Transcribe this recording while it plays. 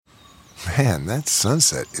Man, that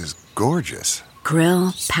sunset is gorgeous.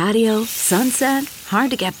 Grill, patio, sunset.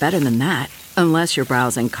 Hard to get better than that. Unless you're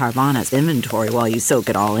browsing Carvana's inventory while you soak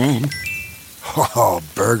it all in. Oh,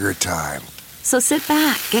 burger time. So sit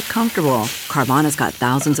back, get comfortable. Carvana's got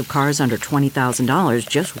thousands of cars under $20,000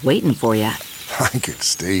 just waiting for you. I could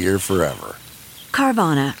stay here forever.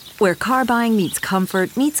 Carvana, where car buying meets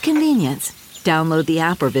comfort, meets convenience. Download the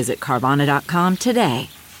app or visit Carvana.com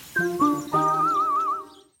today.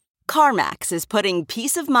 CarMax is putting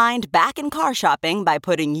peace of mind back in car shopping by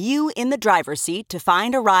putting you in the driver's seat to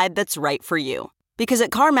find a ride that's right for you. Because at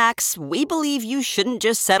CarMax, we believe you shouldn't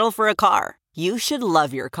just settle for a car. You should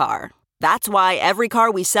love your car. That's why every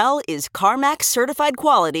car we sell is CarMax certified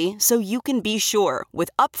quality, so you can be sure with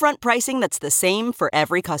upfront pricing that's the same for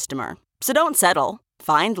every customer. So don't settle.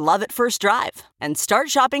 Find love at first drive and start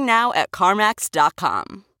shopping now at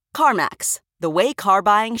CarMax.com. CarMax, the way car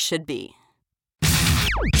buying should be.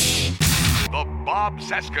 The Bob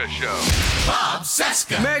Cesca Show. Bob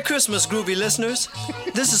Cesca. Merry Christmas, groovy listeners.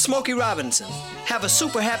 This is Smokey Robinson. Have a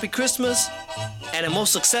super happy Christmas and a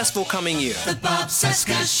most successful coming year. The Bob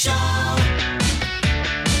Cesca Show.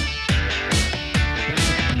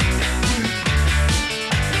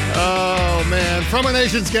 Oh, man. From our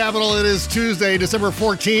nation's capital, it is Tuesday, December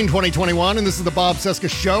 14, 2021, and this is the Bob Cesca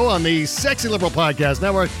Show on the Sexy Liberal Podcast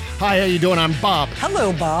Network. Hi, how you doing? I'm Bob.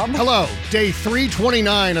 Hello, Bob. Hello. Day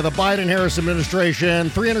 329 of the Biden-Harris administration,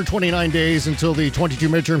 329 days until the 22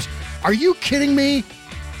 midterms. Are you kidding me?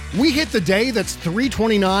 We hit the day that's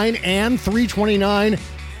 329 and 329.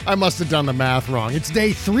 I must have done the math wrong. It's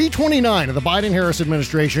day 329 of the Biden-Harris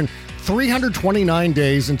administration, 329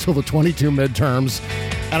 days until the 22 midterms.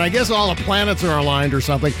 And I guess all the planets are aligned or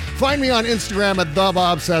something. Find me on Instagram at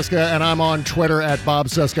 @TheBobCesca, and I'm on Twitter at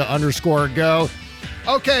 @BobCesca_go.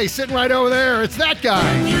 Okay, sitting right over there, it's that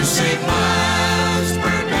guy. You say Bob's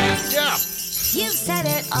Burgers. Yeah. You said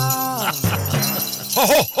it all. Ho,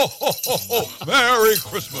 ho, ho, ho, ho, ho. Merry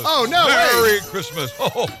Christmas. Oh, no, Merry Christmas. Ho,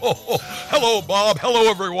 ho, ho, ho. Hello, Bob. Hello,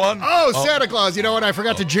 everyone. Oh, Santa Claus. You know what? I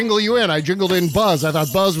forgot to jingle you in. I jingled in Buzz. I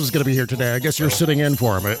thought Buzz was going to be here today. I guess you're sitting in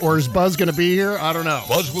for him. Or is Buzz going to be here? I don't know.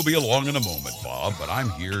 Buzz will be along in a moment, Bob, but I'm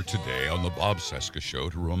here today on the Bob Cesca Show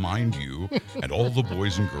to remind you and all the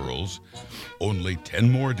boys and girls only 10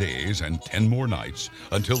 more days and 10 more nights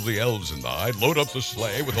until the elves and I load up the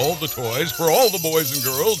sleigh with all the toys for all the boys and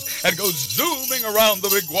girls and go zooming around the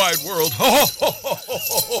big wide world. Ho, ho, ho, ho,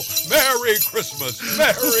 ho, ho. Merry Christmas.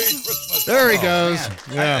 Merry Christmas. There he goes.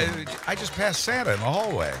 Man, Yeah. I just passed Santa in the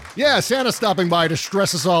hallway. Yeah, Santa's stopping by to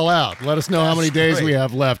stress us all out. Let us know how many days great. we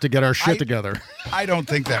have left to get our shit together. I don't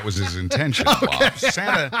think that was his intention, Bob.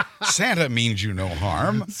 Santa means you no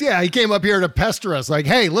harm. Yeah, he came up here to pester us like,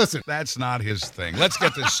 hey, listen. That's not his thing. Let's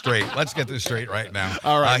get this straight. Let's get this straight right now.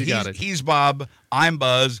 All right, you got it. He's Bob, I'm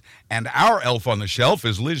Buzz, and our elf on the shelf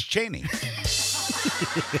is Liz Cheney.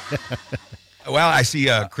 Well, I see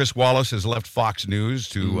Chris Wallace has left Fox News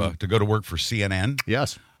to go to work for CNN.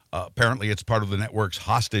 Yes. Apparently, it's part of the network's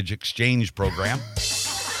hostage exchange program.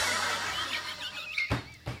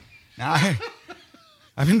 Now,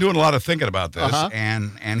 I've been doing a lot of thinking about this,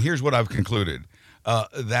 and here's what I've concluded.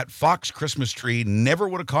 That Fox Christmas tree never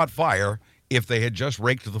would have caught fire if they had just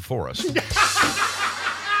raked the forest.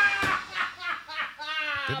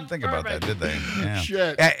 Didn't think about that, did they? Yeah.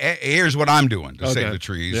 Shit. Here's what I'm doing to save Okay. the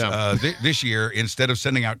trees. Yeah. This year, instead of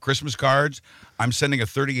sending out Christmas cards, I'm sending a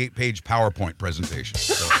 38-page PowerPoint presentation.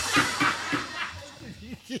 So,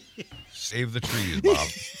 save the trees, Bob.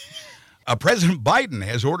 President Biden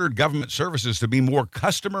has ordered government services to be more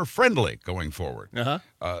customer-friendly going forward.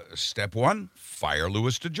 Step 1, fire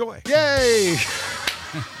Louis DeJoy. Yay.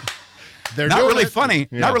 They're Not doing really it. funny.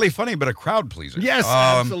 Yeah. Not really funny, but a crowd pleaser. Yes,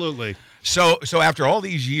 absolutely. So after all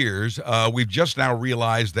these years, we've just now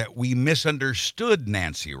realized that we misunderstood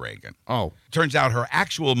Nancy Reagan. Oh. Turns out her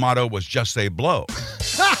actual motto was just say blow.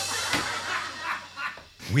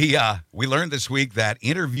 We learned this week that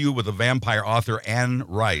Interview with the Vampire author Anne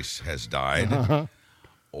Rice has died.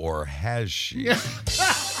 Or has she? Yeah.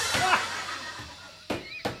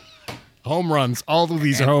 Home runs. All of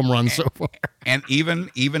these are home runs so far. And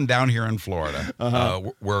even down here in Florida,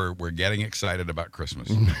 we're getting excited about Christmas.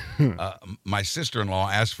 My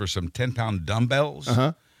sister-in-law asked for some 10-pound dumbbells.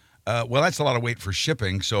 Well, that's a lot of weight for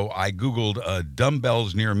shipping, so I Googled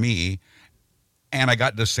dumbbells near me, and I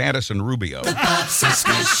got DeSantis and Rubio. The Bob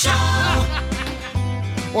Cesca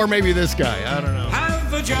Show. Or maybe this guy. I don't know.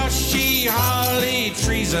 Have a Joshy Holly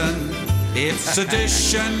treason. It's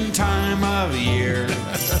sedition time of year.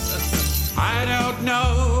 I don't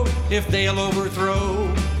know if they'll overthrow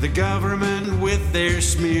the government with their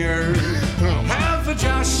smear. Have a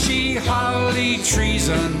Joshy Holly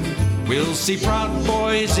treason. We'll see Proud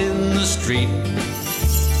Boys in the street.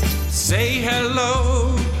 Say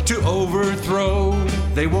hello to overthrow.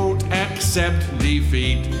 They won't accept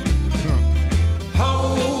defeat.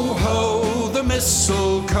 Ho, ho, the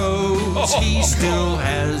missile codes. He still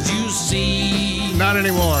has, you see. Not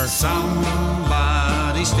anymore.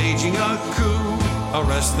 Somebody staging a coup.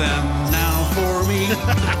 Arrest them now for me.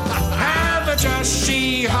 Have a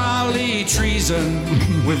Joshie Holly treason.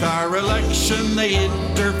 With our election they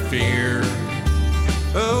interfere.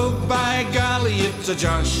 Oh, by golly, it's a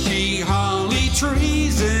Joshie Holly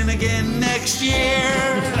treason again next year.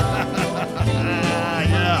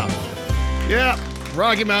 Yeah.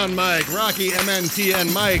 Rocky Mountain Mike, Rocky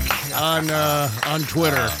MNTN Mike on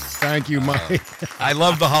Twitter. Thank you, Mike. I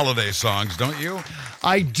love the holiday songs, don't you?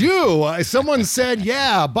 I do. Someone said,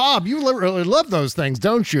 yeah, Bob, you really love those things,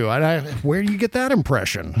 don't you? Where do you get that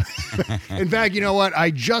impression? In fact, you know what? I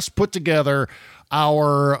just put together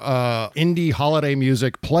our indie holiday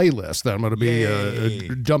music playlist that I'm going to be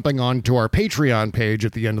dumping onto our Patreon page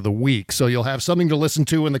at the end of the week. So you'll have something to listen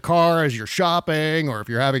to in the car as you're shopping, or if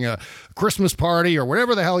you're having a Christmas party or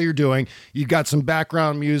whatever the hell you're doing. You've got some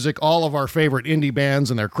background music, all of our favorite indie bands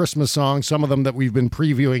and their Christmas songs, some of them that we've been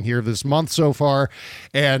previewing here this month so far.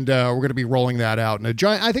 And we're going to be rolling that out in a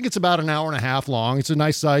giant, I think it's about an hour and a half long. It's a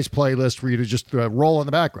nice size playlist for you to just roll in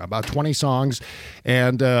the background, about 20 songs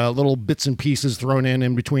and little bits and pieces thrown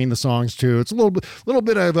in between the songs too. It's a little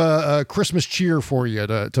bit of a Christmas cheer for you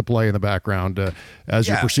to play in the background as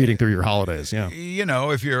you're proceeding through your holidays. Yeah, you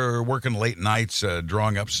know, if you're working late nights,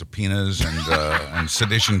 drawing up subpoenas and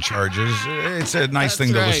sedition charges, it's a nice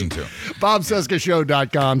thing to listen to.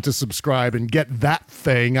 BobCescashow.com to subscribe and get that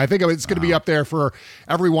thing. I think it's going to be up there for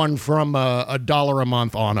everyone from $1 a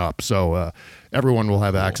month on up. So everyone will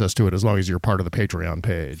have access to it as long as you're part of the Patreon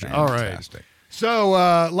page. Fantastic. All right. So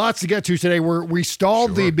lots to get to today. We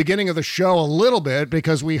stalled the beginning of the show a little bit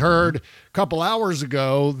because we heard a couple hours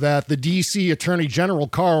ago that the D.C. Attorney General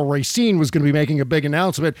Karl Racine was going to be making a big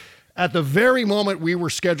announcement at the very moment we were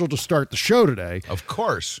scheduled to start the show today. Of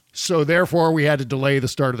course. So therefore, we had to delay the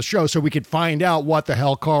start of the show so we could find out what the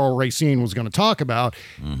hell Karl Racine was going to talk about.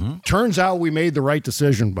 Turns out we made the right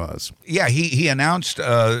decision, Buzz. Yeah, he announced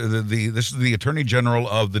this is the Attorney General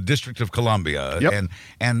of the District of Columbia,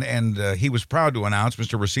 and he was proud to announce,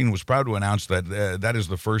 Mr. Racine was proud to announce that that is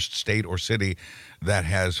the first state or city that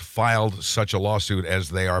has filed such a lawsuit as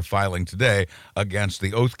they are filing today against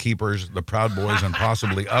the Oath Keepers, the Proud Boys, and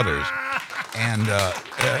possibly others. And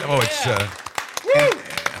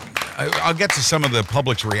I'll get to some of the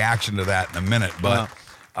public's reaction to that in a minute, but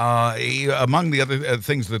among the other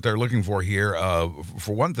things that they're looking for here,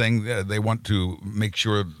 for one thing, they want to make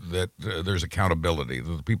sure that there's accountability,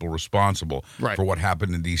 that the people responsible for what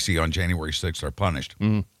happened in D.C. on January 6th are punished.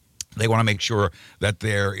 They want to make sure that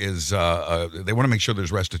there is, they want to make sure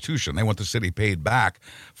there's restitution. They want the city paid back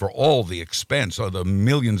for all the expense, or the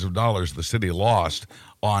millions of dollars the city lost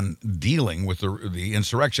on dealing with the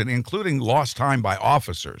insurrection, including lost time by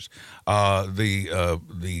officers.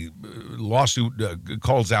 The lawsuit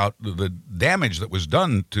calls out the damage that was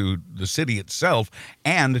done to the city itself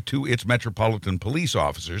and to its metropolitan police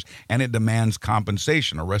officers, and it demands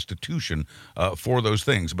compensation, a restitution for those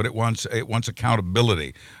things. But it wants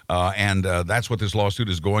accountability, and that's what this lawsuit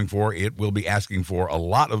is going for. It will be asking for a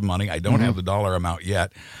lot of money. I don't have the dollar amount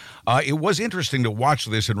yet. It was interesting to watch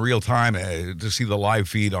this in real time, to see the live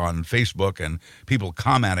feed on Facebook and people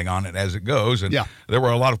commenting on it as it goes. And there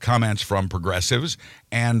were a lot of comments from progressives,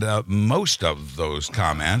 and most of those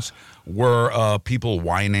comments were people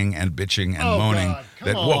whining and bitching and moaning.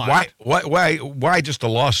 Why just a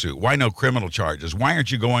lawsuit? Why no criminal charges? Why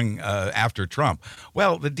aren't you going after Trump?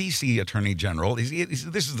 Well, the D.C. Attorney General, this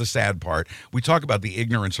is the sad part. We talk about the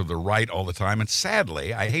ignorance of the right all the time, and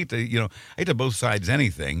sadly, I hate to both sides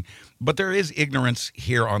anything, but there is ignorance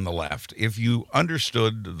here on the left. If you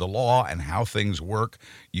understood the law and how things work,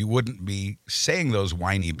 you wouldn't be saying those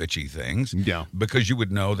whiny, bitchy things. Yeah. Because you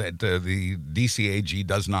would know that the DCAG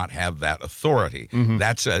does not have that authority.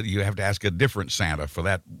 That's you have to ask a different Santa for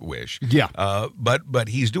that wish. Yeah. But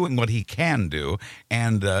he's doing what he can do,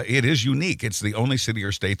 and it is unique. It's the only city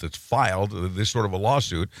or state that's filed this sort of a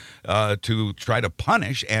lawsuit to try to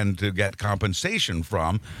punish and to get compensation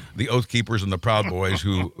from the Oath Keepers and the Proud Boys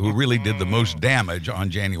who really did the most damage on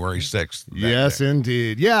January 6th. Yes,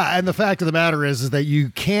 indeed. Yeah, and the fact of the matter is that you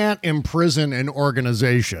can't imprison an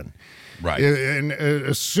organization. Right. And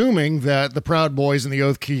assuming that the Proud Boys and the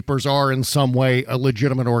Oath Keepers are in some way a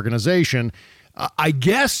legitimate organization, I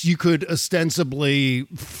guess you could ostensibly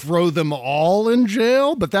throw them all in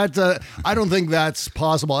jail, but I don't think that's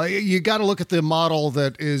possible. You got to look at the model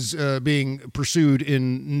that is being pursued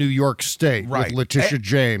in New York State with Letitia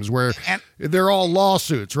James, where they're all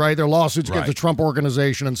lawsuits, right? They're lawsuits against the Trump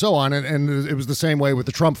Organization and so on. And it was the same way with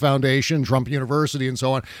the Trump Foundation, Trump University, and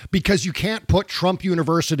so on, because you can't put Trump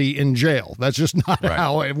University in jail. That's just not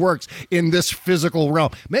how it works in this physical realm.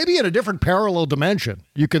 Maybe in a different parallel dimension,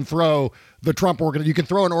 you can throw the Trump you can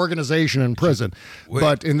throw an organization in prison,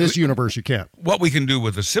 but in this universe you can't. What we can do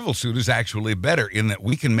with a civil suit is actually better in that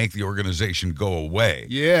we can make the organization go away.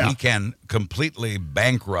 Yeah. We can completely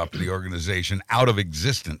bankrupt the organization out of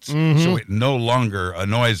existence, so it no longer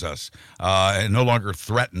annoys us, it no longer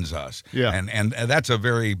threatens us. Yeah. And that's a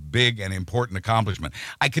very big and important accomplishment.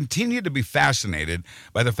 I continue to be fascinated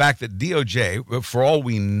by the fact that DOJ, for all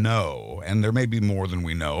we know, and there may be more than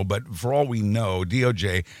we know, but for all we know,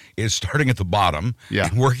 DOJ is starting at the bottom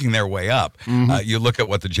and working their way up. You look at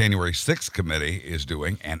what the January 6th committee is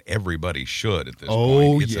doing, and everybody should at this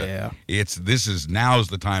point. Now's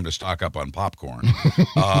the time to stock up on popcorn.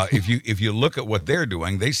 If you look at what they're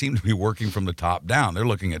doing, they seem to be working from the top down. They're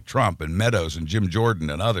looking at Trump and Meadows and Jim Jordan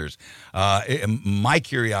and others. My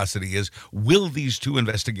curiosity is, will these two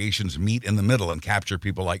investigations meet in the middle and capture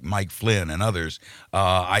people like Mike Flynn and others?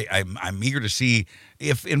 I'm eager to see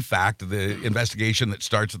if, in fact, the investigation that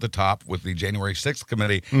starts at the top with the January 6th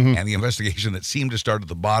committee and the investigation that seemed to start at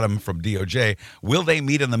the bottom from DOJ, will they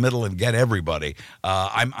meet in the middle and get everybody?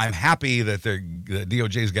 I'm happy that the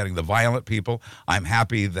DOJ is getting the violent people. I'm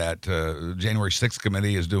happy that January 6th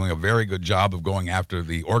committee is doing a very good job of going after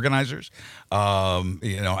the organizers.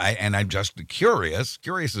 And I'm just curious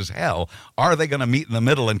as hell. Are they going to meet in the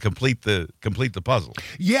middle and complete the puzzle?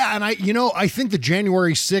 Yeah, and I think the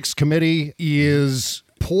January 6th committee is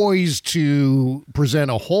poised to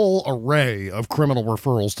present a whole array of criminal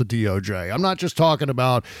referrals to DOJ. I'm not just talking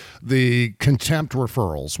about the contempt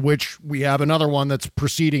referrals, which we have another one that's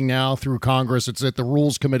proceeding now through Congress. It's at the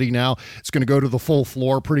Rules Committee now. It's going to go to the full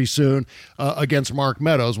floor pretty soon against Mark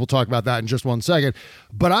Meadows. We'll talk about that in just one second.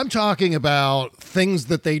 But I'm talking about things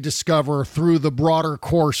that they discover through the broader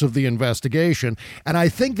course of the investigation, and I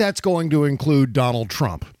think that's going to include Donald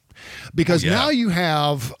Trump. Because now you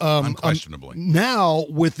have unquestionably now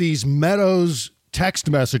with these Meadows text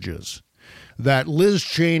messages that Liz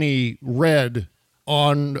Cheney read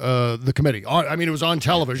on the committee. It was on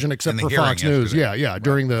television except for Fox News. Yesterday.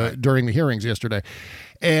 During the hearings yesterday.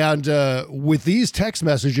 And with these text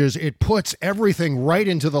messages, it puts everything right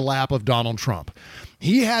into the lap of Donald Trump.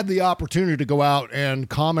 He had the opportunity to go out and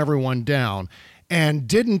calm everyone down, and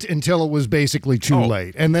didn't until it was basically too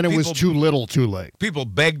late. And then it was too little too late. People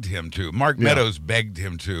begged him to. Mark Meadows begged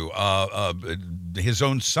him to. His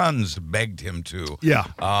own sons begged him to. Yeah.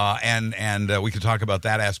 And we could talk about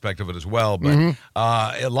that aspect of it as well. But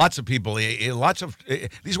lots of people,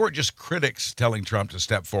 these weren't just critics telling Trump to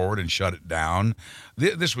step forward and shut it down.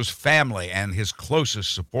 This was family and his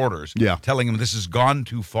closest supporters telling him this has gone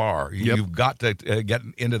too far. You've got to get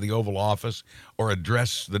into the Oval Office or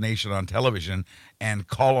address the nation on television and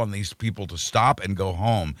call on these people to stop and go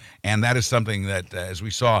home. And that is something that, as we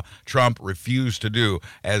saw, Trump refused to do,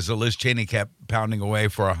 as Liz Cheney kept pounding away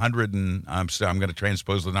for 100 and I'm going to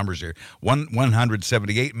transpose the numbers here,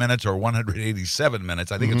 178 minutes or 187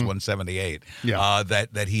 minutes. I think it's 178.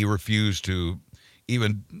 That he refused to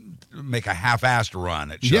even make a half-assed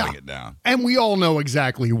run at shutting it down. And we all know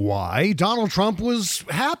exactly why. Donald Trump was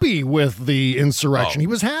happy with the insurrection. He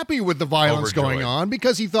was happy with the violence going on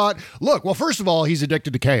because he thought, look, well, first of all, he's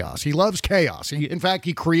addicted to chaos. He loves chaos. In fact,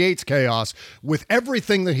 he creates chaos with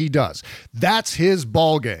everything that he does. That's his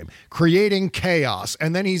ballgame, creating chaos.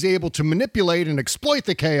 And then he's able to manipulate and exploit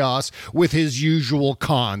the chaos with his usual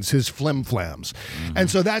cons, his flim-flams. And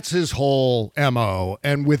so that's his whole MO.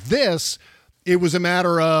 And with this, it was a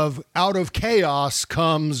matter of out of chaos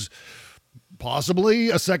comes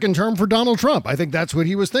possibly a second term for Donald Trump. I think that's what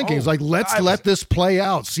he was thinking. It's like, let's let this play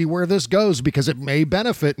out, see where this goes, because it may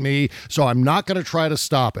benefit me, so I'm not going to try to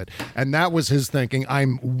stop it. And that was his thinking.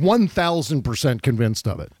 I'm 1,000% convinced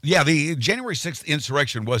of it. Yeah, the January 6th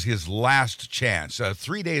insurrection was his last chance.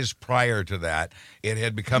 3 days prior to that, it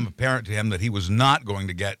had become apparent to him that he was not going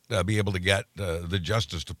to be able to get the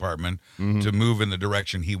Justice Department to move in the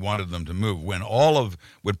direction he wanted them to move. When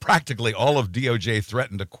practically all of DOJ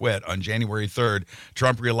threatened to quit on January 3rd,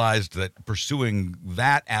 Trump realized that pursuing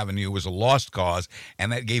that avenue was a lost cause,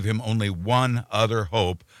 and that gave him only one other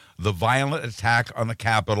hope: the violent attack on the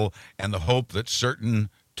Capitol, and the hope that certain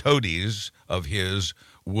toadies of his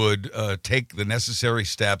would take the necessary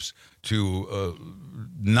steps to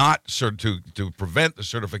not to prevent the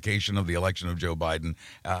certification of the election of Joe Biden,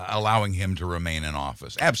 allowing him to remain in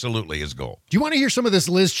office. Absolutely his goal. Do you want to hear some of this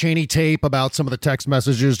Liz Cheney tape about some of the text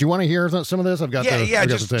messages? Do you want to hear some of this? I've got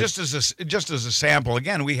just as a sample.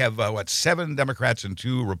 Again, we have 7 Democrats and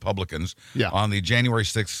 2 Republicans on the January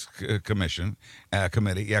 6th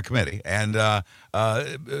committee, and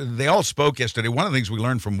they all spoke yesterday. One of the things we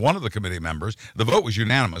learned from one of the committee members, the vote was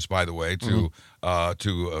unanimous, by the way, to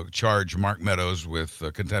charge Mark Meadows with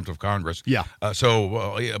contempt of Congress.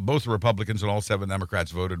 So both the Republicans and all 7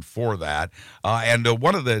 Democrats voted for that. And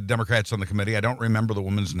one of the Democrats on the committee, I don't remember the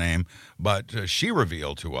woman's name, but she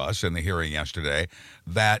revealed to us in the hearing yesterday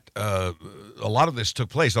that a lot of this took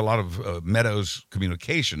place, a lot of Meadows'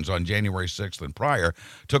 communications on January 6th and prior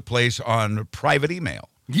took place on private email.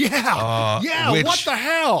 What the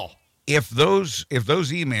hell? If those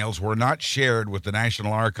emails were not shared with the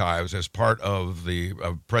National Archives as part of the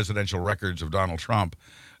presidential records of Donald Trump,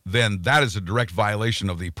 then that is a direct violation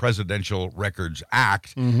of the Presidential Records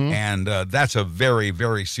Act, and that's a very,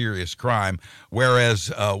 very serious crime.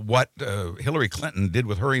 Whereas what Hillary Clinton did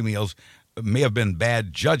with her emails may have been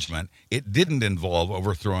bad judgment. It didn't involve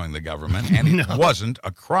overthrowing the government, and it wasn't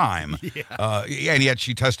a crime. And yet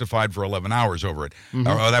she testified for 11 hours over it.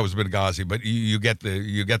 Oh, that was Benghazi, but you get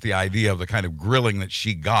the idea of the kind of grilling that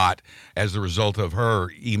she got as the result of her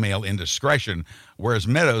email indiscretion. Whereas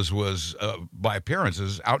Meadows was, by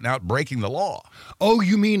appearances, out and out breaking the law. Oh,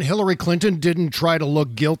 you mean Hillary Clinton didn't try to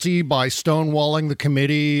look guilty by stonewalling the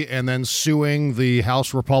committee and then suing the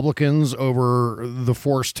House Republicans over the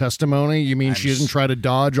forced testimony? You mean she didn't try to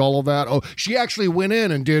dodge all of that? Oh, she actually went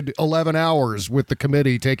in and did 11 hours with the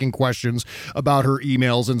committee taking questions about her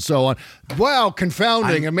emails and so on. Wow,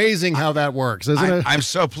 confounding, amazing how that works, isn't it? I'm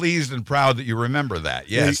so pleased and proud that you remember that.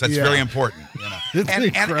 Yes, that's very important. You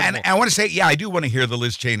know. And I want to say, I do want to hear the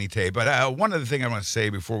Liz Cheney tape, but one other thing I want to say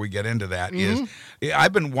before we get into that is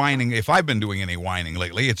I've been whining. If I've been doing any whining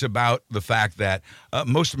lately, it's about the fact that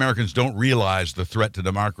most Americans don't realize the threat to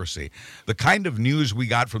democracy. The kind of news we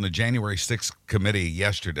got from the January 6th committee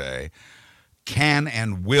yesterday can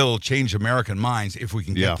and will change American minds if we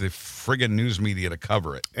can get the friggin' news media to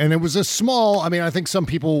cover it. And it was I think some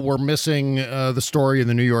people were missing the story in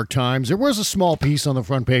the New York Times. There was a small piece on the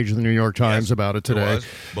front page of the New York Times about it today.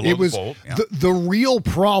 It was the real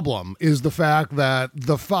problem is the fact that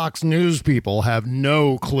the Fox News people have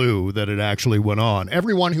no clue that it actually went on.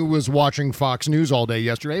 Everyone who was watching Fox News all day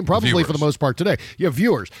yesterday, and probably for the most part today,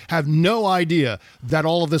 viewers have no idea that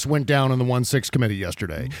all of this went down in the 1-6 committee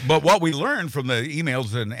yesterday. But what we learned from the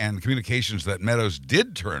emails and communications that Meadows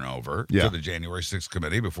did turn over to the January 6th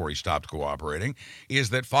committee before he stopped cooperating is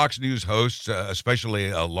that Fox News hosts,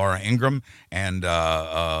 especially Laura Ingraham and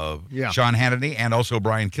Sean Hannity and also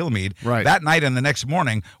Brian Kilmeade, that night and the next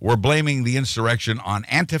morning were blaming the insurrection on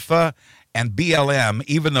Antifa and BLM,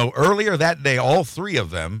 even though earlier that day all 3 of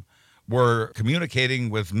them were communicating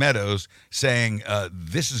with Meadows saying,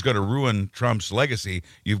 this is going to ruin Trump's legacy.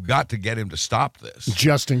 You've got to get him to stop this.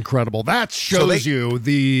 Just incredible. That shows you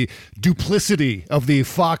the duplicity of the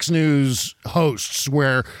Fox News hosts,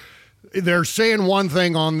 where they're saying one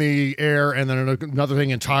thing on the air and then another thing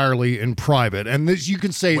entirely in private. And you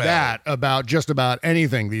can say that about just about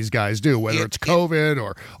anything these guys do, whether it's COVID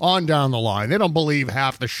or on down the line. They don't believe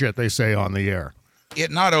half the shit they say on the air. It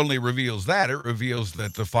not only reveals that, it reveals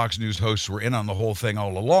that the Fox News hosts were in on the whole thing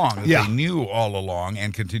all along. That they knew all along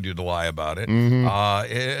and continued to lie about it.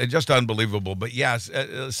 Just unbelievable. But yes,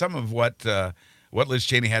 some of what Liz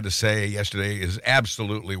Cheney had to say yesterday is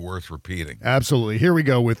absolutely worth repeating. Absolutely. Here we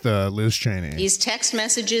go with Liz Cheney. These text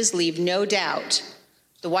messages leave no doubt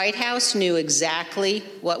the White House knew exactly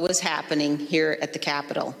what was happening here at the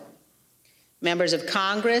Capitol. Members of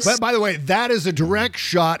Congress. But by the way, that is a direct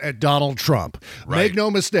shot at Donald Trump. Make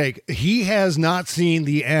no mistake, he has not seen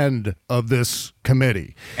the end of this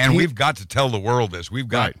committee. And we've got to tell the world this. We've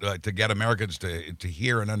got to get Americans to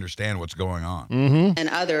hear and understand what's going on. And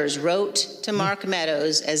others wrote to Mark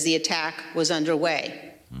Meadows as the attack was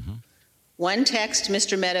underway. One text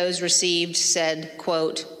Mr. Meadows received said,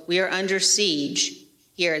 quote, "We are under siege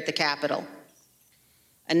here at the Capitol."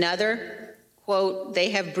 Another, quote,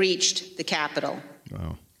 "They have breached the Capitol."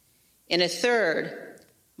 Wow. In a third,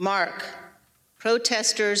 Mark,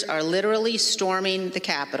 protesters are literally storming the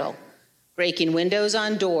Capitol, breaking windows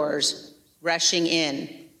on doors, rushing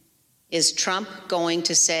in. Is Trump going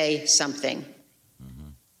to say something?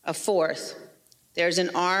 A fourth, there's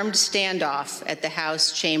an armed standoff at the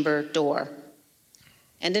House chamber door.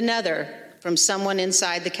 And another from someone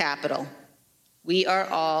inside the Capitol. We are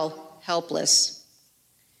all helpless.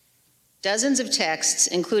 Dozens of texts,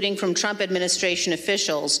 including from Trump administration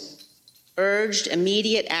officials, urged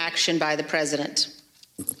immediate action by the president.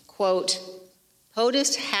 Quote,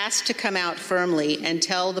 POTUS has to come out firmly and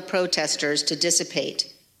tell the protesters to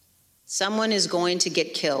dissipate. Someone is going to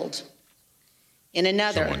get killed. In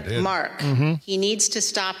another, Mark, he needs to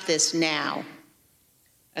stop this now.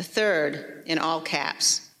 A third, in all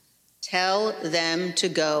caps, tell them to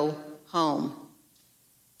go home.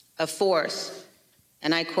 A fourth,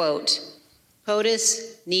 and I quote,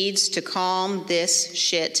 POTUS needs to calm this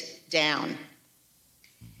shit down.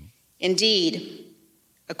 Indeed,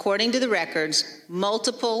 according to the records,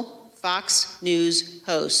 multiple Fox News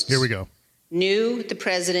hosts knew the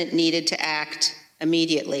president needed to act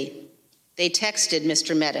immediately. They texted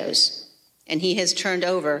Mr. Meadows, and he has turned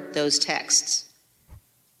over those texts.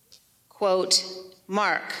 Quote,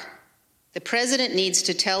 Mark, the president needs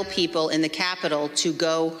to tell people in the Capitol to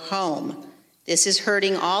go home. This is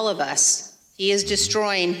hurting all of us. He is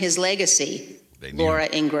destroying his legacy, Laura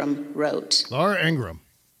Ingraham wrote. Laura Ingraham.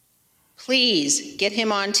 Please get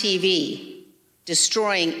him on TV.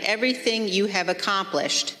 Destroying everything you have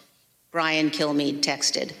accomplished, Brian Kilmeade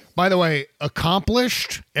texted. By the way,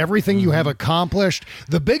 accomplished, everything you have accomplished.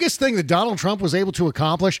 The biggest thing that Donald Trump was able to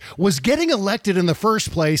accomplish was getting elected in the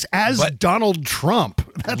first place as Donald Trump.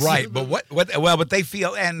 That's right, but but they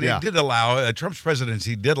feel, and they did allow, Trump's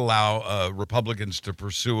presidency did allow Republicans to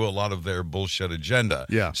pursue a lot of their bullshit agenda.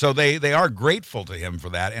 Yeah. So they are grateful to him for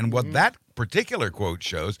that. And what that particular quote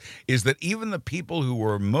shows is that even the people who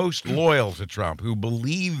were most loyal to Trump, who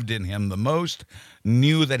believed in him the most,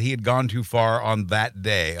 knew that he had gone too far on that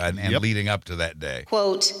day and leading up to that day.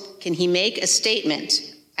 Quote, can he make a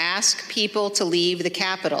statement? Ask people to leave the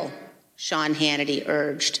Capitol, Sean Hannity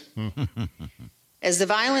urged. As the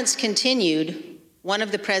violence continued, one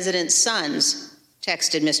of the president's sons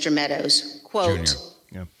texted Mr. Meadows, quote,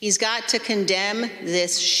 he's got to condemn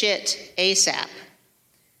this shit ASAP.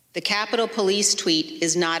 The Capitol Police tweet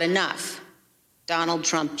is not enough, Donald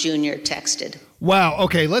Trump Jr. texted. Wow.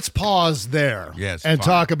 Okay, let's pause there and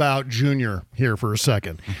talk about Junior here for a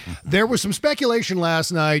second. There was some speculation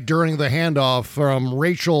last night during the handoff from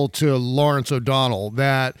Rachel to Lawrence O'Donnell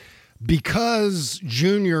that because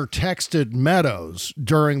Junior texted Meadows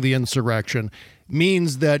during the insurrection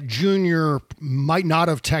means that Junior might not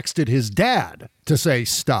have texted his dad to say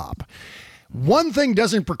stop. One thing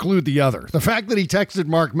doesn't preclude the other. The fact that he texted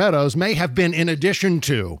Mark Meadows may have been in addition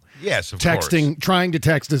to trying to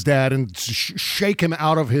text his dad and shake him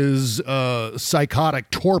out of his psychotic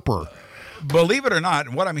torpor. Believe it or not,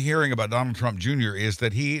 what I'm hearing about Donald Trump Jr. is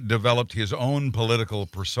that he developed his own political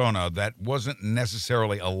persona that wasn't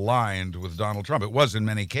necessarily aligned with Donald Trump. It was in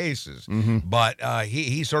many cases, but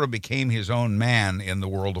he sort of became his own man in the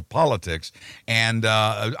world of politics. And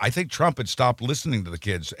I think Trump had stopped listening to the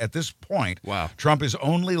kids. At this point, Trump is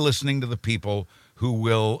only listening to the people who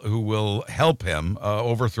will help him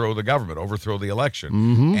overthrow the government, overthrow the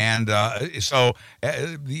election. And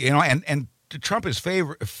and Trump is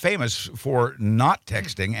famous for not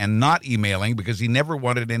texting and not emailing because he never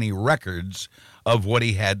wanted any records of what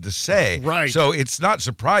he had to say. Right. So it's not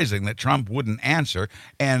surprising that Trump wouldn't answer,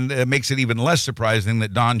 and it makes it even less surprising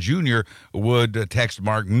that Don Jr. would text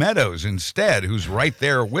Mark Meadows instead, who's right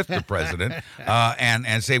there with the president,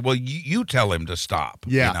 and say, well, you tell him to stop.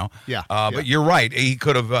 But you're right. He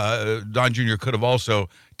could have, Don Jr. could have also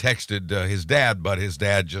texted his dad, but his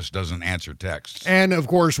dad just doesn't answer texts. And, of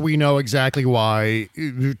course, we know exactly why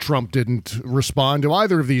Trump didn't respond to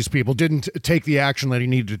either of these people, didn't take the action that he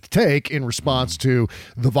needed to take in response to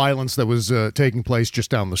the violence that was taking place just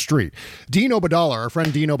down the street. Dean Obeidallah, our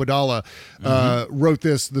friend Dean Obeidallah, wrote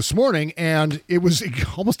this morning, and it was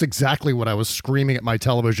almost exactly what I was screaming at my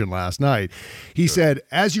television last night. He said,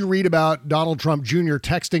 as you read about Donald Trump Jr.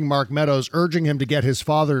 texting Mark Meadows, urging him to get his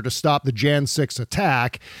father to stop the Jan 6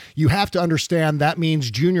 attack, you have to understand that means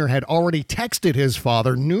Junior had already texted his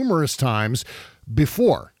father numerous times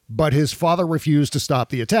before, but his father refused to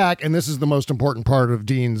stop the attack. And this is the most important part of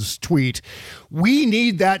Dean's tweet. We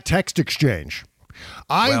need that text exchange.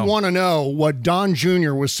 I want to know what Don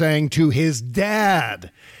Jr. was saying to his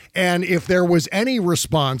dad. And if there was any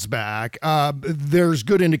response back, there's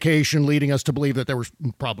good indication leading us to believe that there was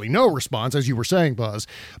probably no response, as you were saying, Buzz.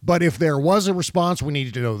 But if there was a response, we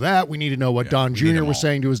needed to know that. We need to know what Don Jr. was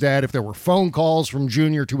saying to his dad. If there were phone calls from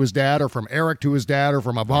Jr. to his dad, or from Eric to his dad, or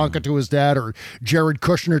from Ivanka to his dad, or Jared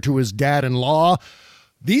Kushner to his dad-in-law,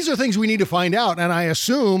 These are things we need to find out, and I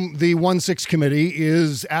assume the 1-6 committee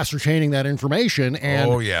is ascertaining that information.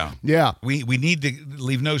 And yeah. We need to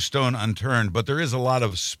leave no stone unturned, but there is a lot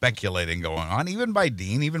of speculating going on, even by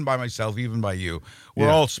Dean, even by myself, even by you. We're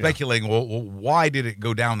all speculating, well, why did it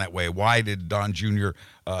go down that way? Why did Don Jr.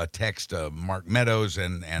 Text Mark Meadows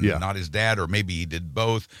and not his dad, or maybe he did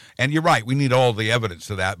both? And you're right, we need all the evidence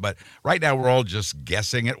to that. But right now we're all just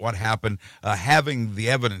guessing at what happened. Having the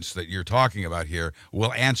evidence that you're talking about here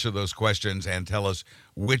will answer those questions and tell us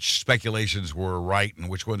which speculations were right and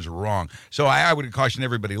which ones were wrong. So I would caution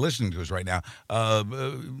everybody listening to us right now,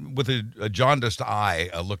 with a jaundiced eye,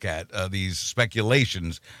 look at these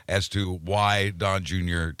speculations as to why Don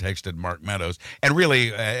Jr. texted Mark Meadows. And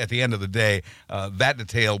really, at the end of the day, that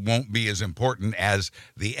detail won't be as important as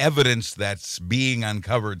the evidence that's being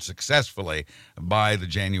uncovered successfully by the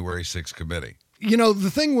January 6th committee. You know, the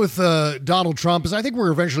thing with Donald Trump is I think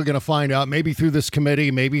we're eventually going to find out, maybe through this committee,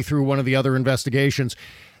 maybe through one of the other investigations,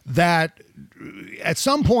 that at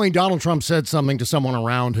some point Donald Trump said something to someone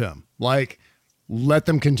around him, like, let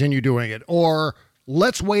them continue doing it, or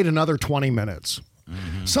let's wait another 20 minutes.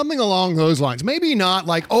 Something along those lines. Maybe not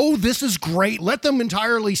like, oh, this is great. Let them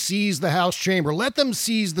entirely seize the House chamber. Let them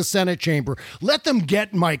seize the Senate chamber. Let them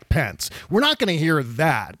get Mike Pence. We're not going to hear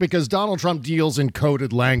that because Donald Trump deals in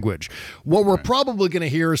coded language. What we're probably going to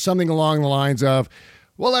hear is something along the lines of,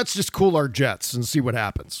 well, let's just cool our jets and see what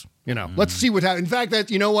happens. You know, let's see what happens. In fact,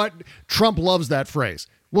 you know what? Trump loves that phrase.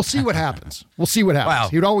 We'll see what happens. We'll see what happens. Well,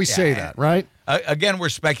 he would always say that, right? Again, we're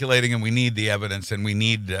speculating, and we need the evidence, and we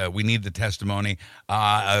need the testimony.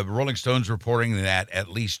 Rolling Stone's reporting that at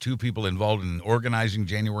least 2 people involved in organizing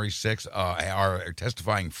January 6th are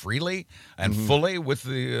testifying freely and fully with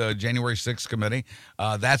the January 6th committee.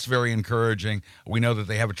 That's very encouraging. We know that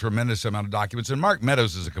they have a tremendous amount of documents, and Mark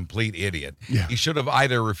Meadows is a complete idiot. Yeah. He should have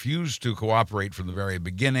either refused to cooperate from the very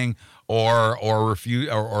beginning or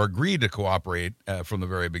agreed to cooperate from the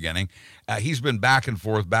very beginning. He's been back and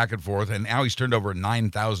forth, and now he's turned over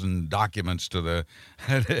 9,000 documents to the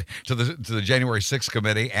to the January 6th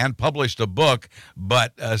committee and published a book.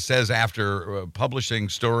 But says after publishing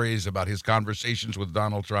stories about his conversations with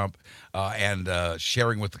Donald Trump and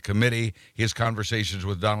sharing with the committee his conversations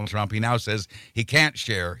with Donald Trump, he now says he can't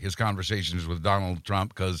share his conversations with Donald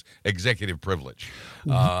Trump because executive privilege.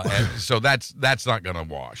 And so that's not going to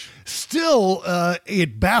wash. Still,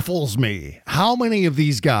 it baffles me how many of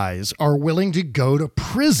these guys are willing to go to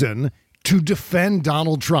prison to defend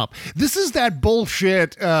Donald Trump. This is that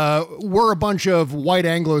bullshit. We're a bunch of white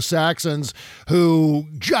Anglo-Saxons who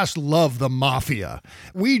just love the mafia.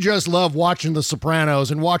 We just love watching The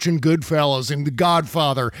Sopranos and watching Goodfellas and The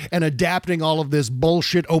Godfather and adapting all of this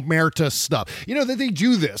bullshit omerta stuff. You know, that they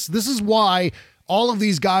do this. This is why all of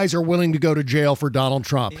these guys are willing to go to jail for Donald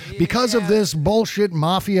Trump because of this bullshit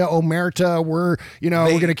mafia omerta. We're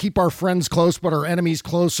going to keep our friends close, but our enemies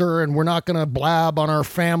closer, and we're not going to blab on our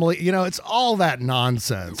family. You know, it's all that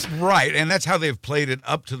nonsense. Right. And that's how they've played it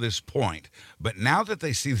up to this point. But now that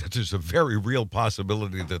they see that there's a very real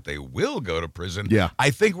possibility that they will go to prison, I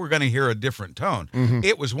think we're going to hear a different tone.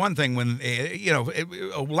 It was one thing when,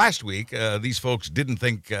 last week, these folks didn't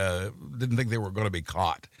think they were going to be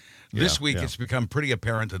caught. This week, it's become pretty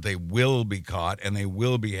apparent that they will be caught and they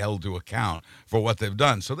will be held to account for what they've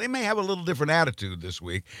done. So they may have a little different attitude this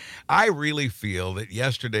week. I really feel that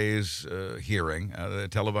yesterday's hearing, the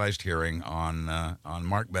televised hearing on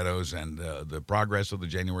Mark Meadows and the progress of the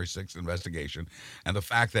January 6th investigation, and the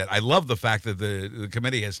fact that I love the fact that the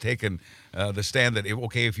committee has taken the stand that,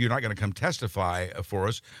 okay, if you're not going to come testify for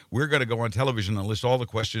us, we're going to go on television and list all the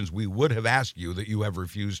questions we would have asked you that you have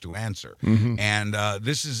refused to answer. And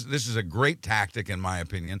this is a great tactic, in my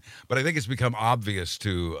opinion, but I think it's become obvious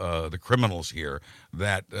to the criminals here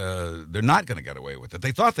that they're not going to get away with it.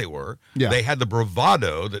 They thought they were. They had the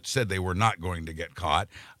bravado that said they were not going to get caught.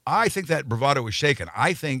 I think that bravado was shaken.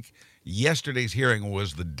 I think yesterday's hearing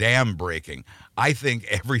was the dam breaking. I think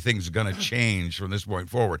everything's going to change from this point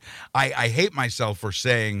forward. I hate myself for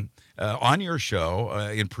saying on your show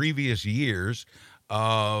in previous years,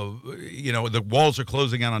 the walls are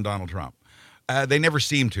closing in on Donald Trump. They never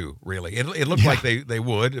seemed to, really. It looked like they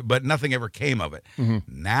would, but nothing ever came of it.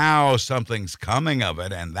 Now something's coming of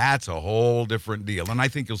it, and that's a whole different deal. And I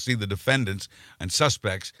think you'll see the defendants and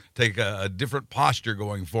suspects take a different posture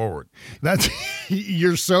going forward.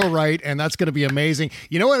 You're so right, and that's going to be amazing.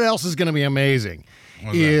 You know what else is going to be amazing?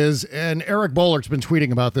 And Eric Bollert's been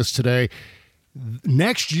tweeting about this today,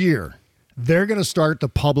 next year, they're going to start the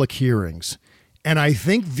public hearings. And I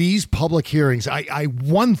think these public hearings, I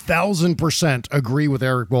 1,000% agree with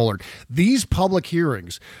Eric Bollard. These public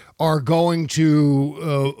hearings are going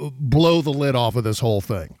to blow the lid off of this whole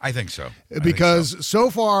thing. I think so. Because so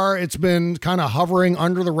far it's been kind of hovering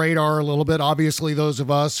under the radar a little bit. Obviously, those of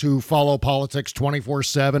us who follow politics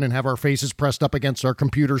 24/7 and have our faces pressed up against our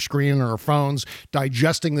computer screen and our phones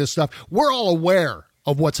digesting this stuff, we're all aware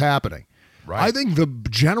of what's happening. Right. I think the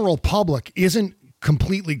general public isn't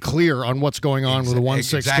completely clear on what's going on with the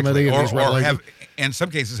 1/6 committee and these or regulations. have, in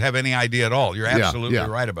some cases, have any idea at all. You're absolutely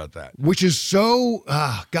right about that. Which is so,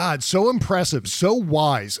 so impressive, so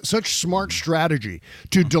wise, such smart strategy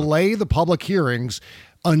to delay the public hearings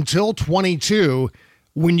until 22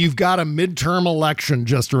 when you've got a midterm election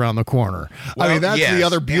just around the corner. Well, I mean, that's yes, the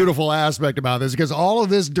other beautiful aspect about this, because all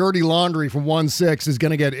of this dirty laundry from 1/6 is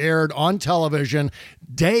going to get aired on television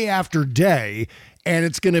day after day, and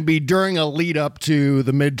it's going to be during a lead up to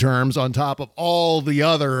the midterms on top of all the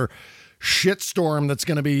other shitstorm that's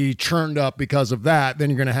going to be churned up because of that.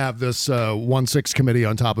 Then you're going to have this 1/6 committee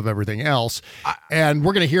on top of everything else. And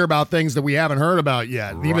we're going to hear about things that we haven't heard about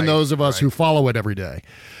yet, even those of us who follow it every day.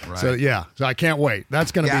 Right. So I can't wait.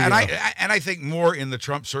 That's going to be. And I think more in the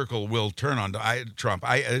Trump circle will turn on Trump.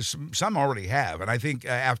 Some already have, and I think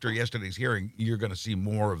after yesterday's hearing, you're going to see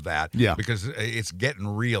more of that. Yeah. Because it's getting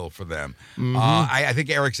real for them. Mm-hmm. I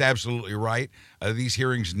think Eric's absolutely right. These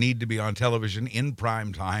hearings need to be on television in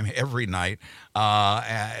prime time every night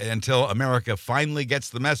until America finally gets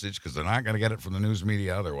the message, because they're not going to get it from the news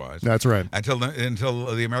media otherwise. That's right. Until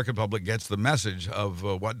the American public gets the message of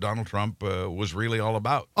what Donald Trump was really all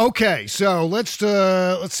about. Okay, so let's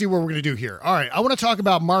see what we're going to do here. All right, I want to talk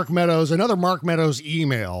about Mark Meadows, another Mark Meadows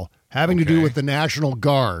email having to do with the National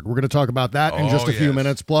Guard. We're going to talk about that in just a few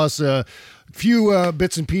minutes, plus a few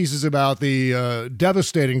bits and pieces about the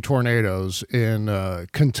devastating tornadoes in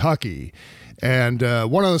Kentucky. And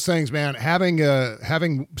one of those things, man,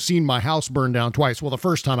 having seen my house burn down twice. Well, the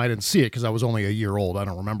first time I didn't see it because I was only a year old. I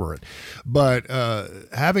don't remember it. But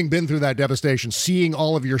having been through that devastation, seeing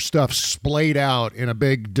all of your stuff splayed out in a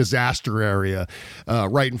big disaster area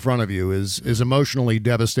right in front of you is emotionally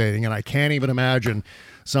devastating. And I can't even imagine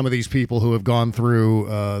some of these people who have gone through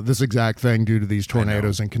this exact thing due to these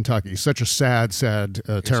tornadoes in Kentucky. Such a sad,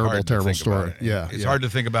 terrible story. It's hard to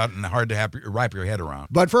think about and hard to wrap your head around.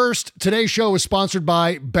 But first, today's show is sponsored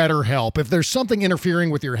by BetterHelp. If there's something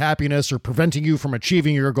interfering with your happiness or preventing you from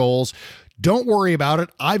achieving your goals, don't worry about it.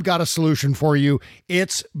 I've got a solution for you.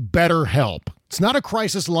 It's BetterHelp. It's not a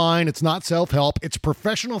crisis line. It's not self-help. It's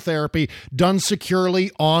professional therapy done securely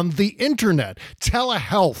on the internet.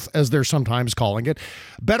 Telehealth, as they're sometimes calling it.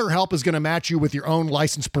 BetterHelp is going to match you with your own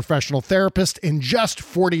licensed professional therapist in just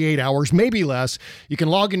 48 hours, maybe less. You can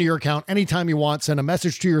log into your account anytime you want, send a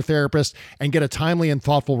message to your therapist, and get a timely and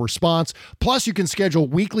thoughtful response. Plus, you can schedule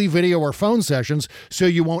weekly video or phone sessions so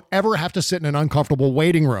you won't ever have to sit in an uncomfortable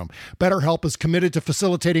waiting room. BetterHelp is committed to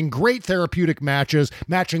facilitating great therapeutic matches,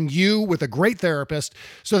 matching you with a great therapist,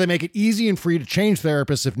 so they make it easy and free to change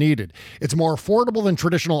therapists if needed. It's more affordable than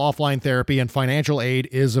traditional offline therapy, and financial aid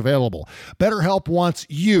is available. BetterHelp wants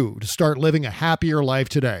you to start living a happier life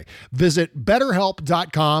today. Visit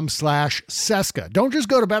BetterHelp.com/Seska. Don't just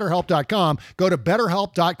go to BetterHelp.com. Go to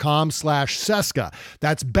BetterHelp.com/Seska.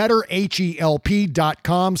 That's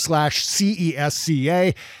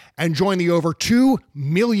BetterHelp.com/CESCA. And join the over 2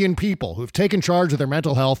 million people who've taken charge of their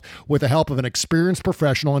mental health with the help of an experienced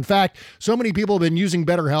professional. In fact, so many people have been using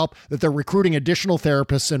BetterHelp that they're recruiting additional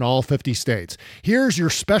therapists in all 50 states. Here's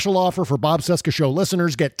your special offer for Bob Cesca Show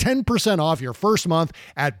listeners. Get 10% off your first month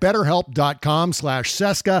at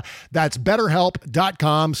BetterHelp.com/Seska. That's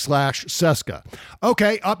BetterHelp.com/Seska.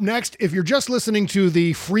 Okay, up next, if you're just listening to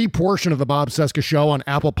the free portion of the Bob Cesca Show on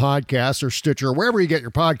Apple Podcasts or Stitcher, wherever you get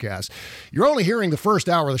your podcasts, you're only hearing the first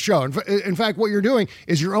hour of the show. In fact, what you're doing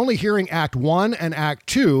is you're only hearing Act 1 and Act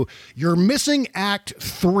 2. You're missing Act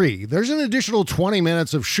 3. There's an additional 20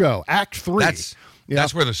 minutes of show. Act 3.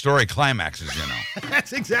 That's where the story climaxes, you know.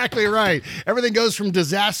 That's exactly right. Everything goes from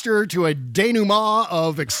disaster to a denouement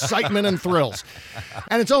of excitement and thrills.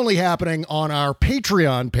 And it's only happening on our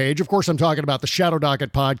Patreon page. Of course, I'm talking about the Shadow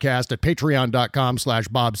Docket podcast at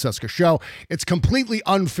patreon.com/Bob Cesca Show. It's completely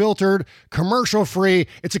unfiltered, commercial free.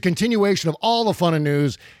 It's a continuation of all the fun and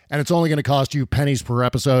news. and it's only going to cost you pennies per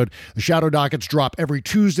episode. The Shadow Dockets drop every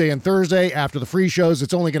Tuesday and Thursday after the free shows.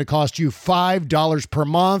 It's only going to cost you $5 per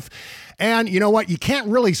month. And you know what? You can't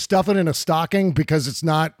really stuff it in a stocking because it's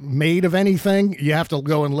not made of anything. You have to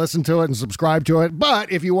go and listen to it and subscribe to it.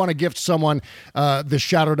 But if you want to gift someone the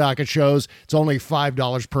Shadow Docket shows, it's only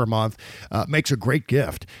 $5 per month. Makes a great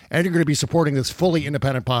gift. And you're going to be supporting this fully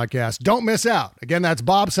independent podcast. Don't miss out. Again, that's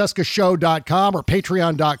bobcescashow.com or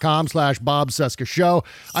patreon.com/bobcescashow.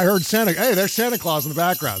 I heard Santa. Hey, there's Santa Claus in the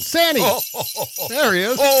background. Sandy. There he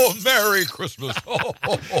is. Oh, Merry Christmas.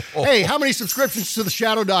 Hey, how many subscriptions to the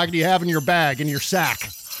Shadow Docket do you have in your bag, in your sack?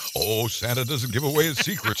 Oh, Santa doesn't give away his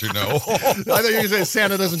secrets, you know. I thought you were going to say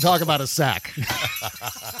Santa doesn't talk about a sack.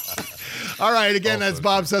 All right, again, that's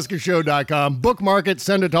bobcescashow.com. Bookmark it,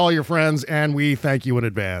 send it to all your friends, and we thank you in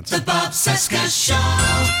advance. The Bob Cesca Show.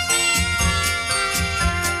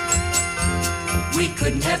 We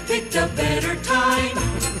couldn't have picked a better time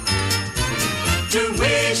to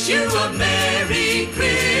wish you a Merry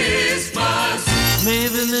Christmas.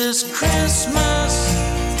 Maybe this Christmas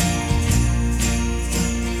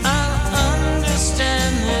I'll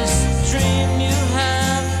understand this dream you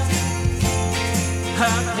have.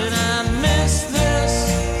 How could I miss this?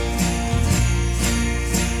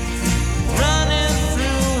 Running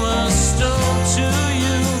through a store to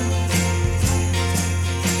you.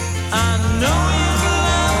 I know you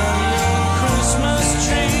love your Christmas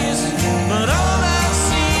trees, but all I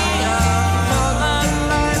see are falling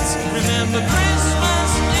lights. Remember,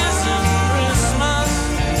 Christmas isn't Christmas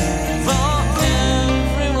for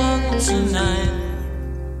everyone tonight.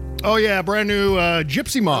 Oh, yeah, brand new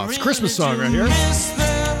Gypsy Moths Christmas song right here.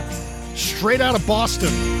 Straight out of Boston.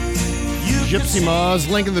 Gypsy Moths.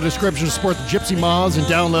 Link in the description to support the Gypsy Moths and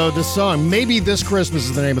download this song. Maybe This Christmas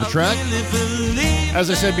is the name of the track.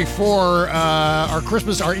 As I said before, our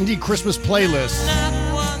indie Christmas playlist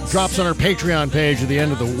drops on our Patreon page at the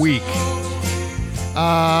end of the week.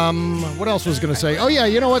 What else was going to say? Oh, yeah,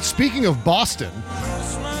 you know what? Speaking of Boston,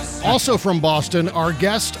 also from Boston, our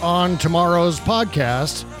guest on tomorrow's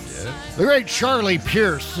podcast, the great Charlie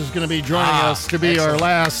Pierce, is going to be joining us to be our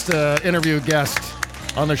last interview guest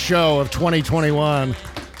on the show of 2021.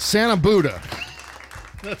 Santa Buddha.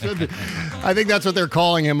 I think that's what they're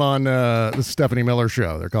calling him on the Stephanie Miller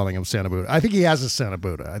show. They're calling him Santa Buddha. I think he has a Santa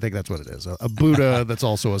Buddha. I think that's what it is. A Buddha that's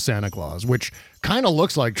also a Santa Claus, which kind of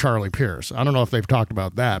looks like Charlie Pierce. I don't know if they've talked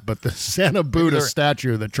about that, but the Santa Buddha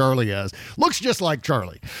statue that Charlie has looks just like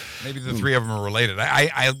Charlie. Maybe the three of them are related.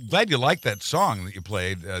 I'm glad you liked that song that you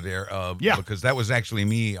played there. Yeah. Because that was actually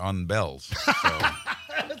me on bells. So.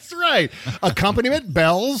 That's right. Accompaniment,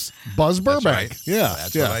 bells, Buzz Burbank. Right. Yeah.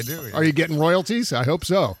 That's what I do. Yeah. Are you getting royalties? I hope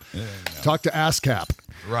so. Yeah, Talk to ASCAP.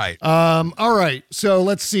 Right. All right. So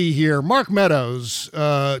let's see here. Mark Meadows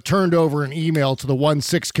turned over an email to the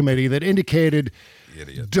 1-6 committee that indicated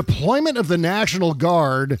deployment of the National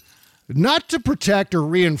Guard not to protect or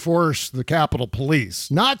reinforce the Capitol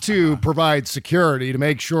Police, not to provide security to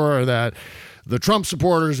make sure that the Trump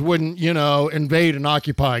supporters wouldn't, invade and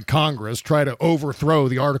occupy Congress, try to overthrow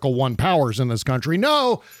the Article I powers in this country.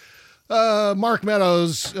 No, Mark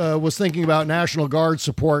Meadows was thinking about National Guard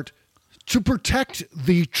support to protect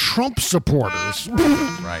the Trump supporters.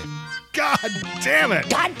 Right. God damn it.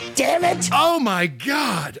 God damn it. Oh, my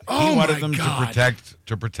God. Oh, he wanted my them God.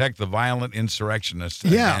 to protect the violent insurrectionists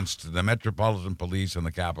against the Metropolitan Police and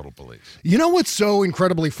the Capitol Police. You know what's so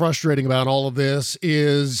incredibly frustrating about all of this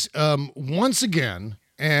is, once again,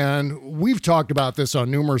 and we've talked about this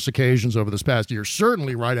on numerous occasions over this past year,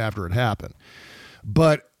 certainly right after it happened,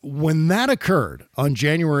 but when that occurred on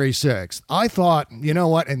January 6th, I thought, you know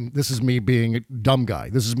what, and this is me being a dumb guy,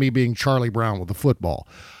 this is me being Charlie Brown with the football,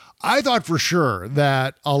 I thought for sure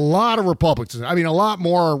that a lot of Republicans, a lot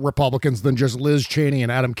more Republicans than just Liz Cheney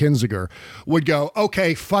and Adam Kinzinger, would go,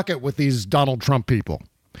 okay, fuck it with these Donald Trump people.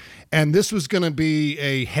 And this was going to be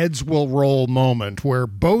a heads will roll moment where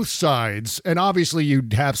both sides, and obviously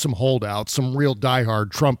you'd have some holdouts, some real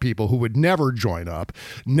diehard Trump people who would never join up,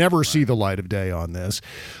 never see the light of day on this.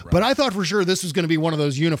 Right. But I thought for sure this was going to be one of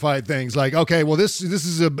those unified things like, okay, well, this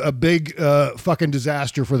is a big fucking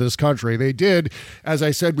disaster for this country. They did, as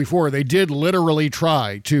I said before, they did literally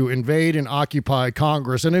try to invade and occupy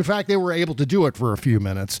Congress. And in fact, they were able to do it for a few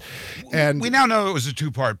minutes. And we now know it was a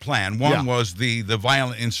two-part plan. One was the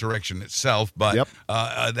violent insurrection itself, but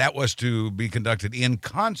that was to be conducted in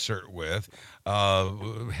concert with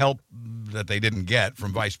help that they didn't get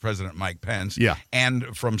from Vice President Mike Pence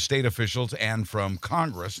and from state officials and from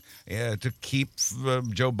Congress to keep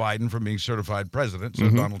Joe Biden from being certified president so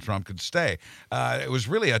Donald Trump could stay. It was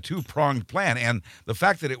really a two-pronged plan, and the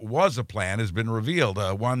fact that it was a plan has been revealed.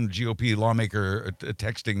 One GOP lawmaker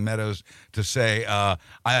texting Meadows to say,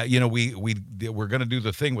 we're going to do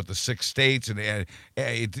the thing with the 6 states, and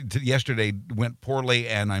yesterday went poorly,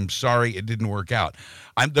 and I'm sorry it didn't work out.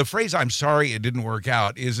 The phrase "I'm sorry it didn't work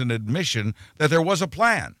out" is an admission that there was a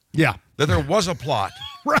plan. Yeah. That there was a plot.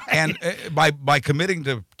 Right. And by committing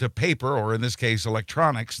to paper, or in this case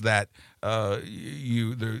electronics, that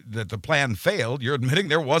that the plan failed, you're admitting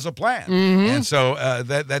there was a plan. And so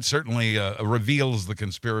that certainly reveals the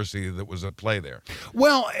conspiracy that was at play there.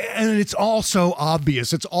 Well, and it's also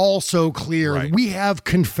obvious. It's also clear. Right. We have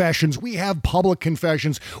confessions. We have public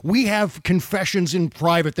confessions. We have confessions in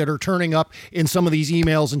private that are turning up in some of these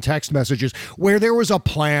emails and text messages where there was a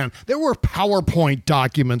plan. There were PowerPoint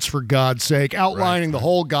documents, for God's sake, outlining the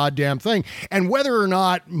whole goddamn thing. And whether or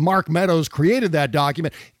not Mark Meadows created that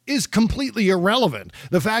document is completely irrelevant.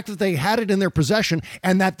 The fact that they had it in their possession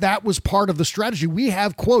and that was part of the strategy. We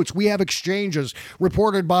have quotes, we have exchanges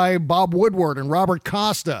reported by Bob Woodward and Robert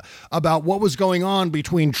Costa about what was going on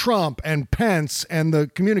between Trump and Pence and the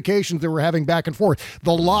communications they were having back and forth,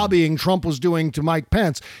 the lobbying Trump was doing to Mike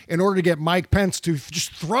Pence in order to get Mike Pence to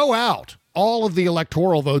just throw out all of the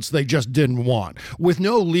electoral votes they just didn't want, with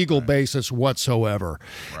no legal basis whatsoever.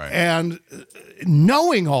 Right. And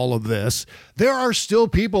knowing all of this, there are still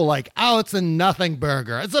people like, oh, it's a nothing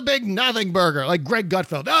burger. It's a big nothing burger. Like Greg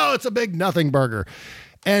Gutfeld, oh, it's a big nothing burger.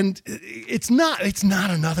 And it's not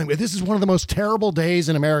a nothing. This is one of the most terrible days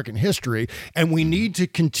in American history, and we need to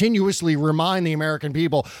continuously remind the American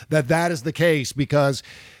people that that is the case, because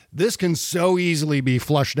this can so easily be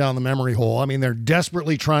flushed down the memory hole. I mean, they're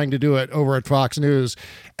desperately trying to do it over at Fox News.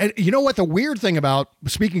 And you know what the weird thing about,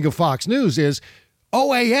 speaking of Fox News, is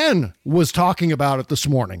OAN was talking about it this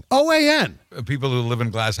morning. OAN. People who live in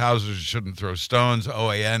glass houses shouldn't throw stones.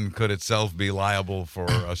 OAN could itself be liable for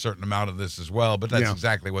a certain amount of this as well, but that's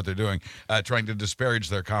exactly what they're doing, trying to disparage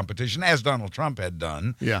their competition, as Donald Trump had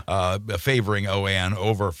done, favoring OAN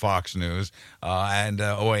over Fox News, and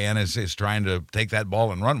OAN is trying to take that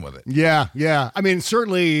ball and run with it. Yeah. I mean,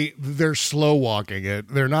 certainly they're slow walking it.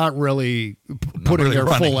 They're not really putting their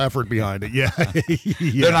full effort behind it. Yeah.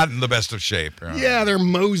 They're not in the best of shape. Yeah, they're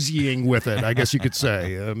moseying with it, I guess you could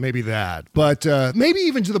say. Maybe that. But maybe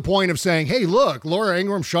even to the point of saying, hey, look, Laura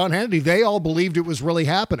Ingraham, Sean Hannity, they all believed it was really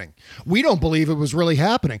happening. We don't believe it was really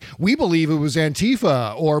happening. We believe it was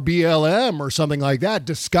Antifa or BLM or something like that,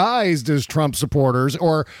 disguised as Trump supporters.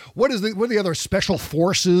 Or what are the other special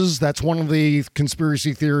forces? That's one of the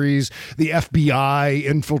conspiracy theories. The FBI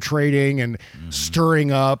infiltrating and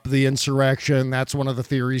stirring up the insurrection. That's one of the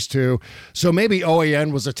theories, too. So maybe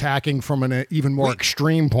OAN was attacking from an even more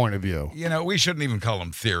extreme point of view. You know, we shouldn't even call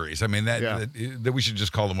them theories. I mean, that we should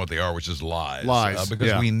just call them what they are, which is lies.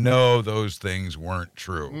 Because we know those things weren't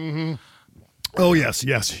true. Oh, yes.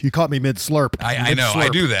 You caught me mid-slurp. I know. I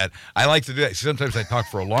do that. I like to do that. Sometimes I talk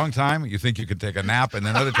for a long time. You think you can take a nap, and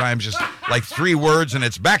then other times just like 3 words, and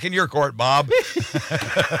it's back in your court, Bob.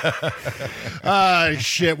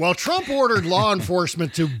 Shit. Well, Trump ordered law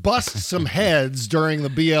enforcement to bust some heads during the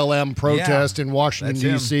BLM protest in Washington,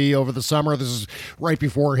 D.C. over the summer. This is right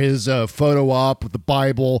before his photo op with the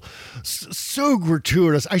Bible. So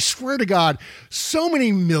gratuitous. I swear to God, so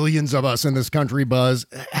many millions of us in this country, Buzz,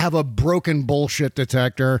 have a broken bullshit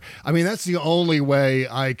detector. I mean, that's the only way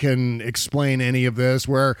I can explain any of this,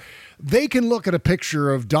 where they can look at a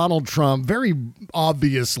picture of Donald Trump very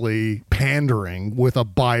obviously pandering with a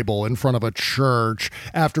Bible in front of a church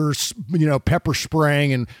after, pepper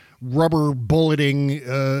spraying and rubber bulleting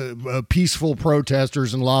peaceful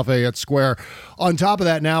protesters in Lafayette Square. On top of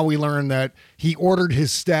that, now we learn that he ordered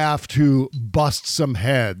his staff to bust some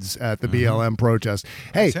heads at the BLM protest.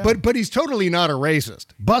 Hey, but he's totally not a racist.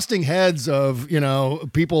 Busting heads of,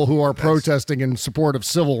 people who are protesting in support of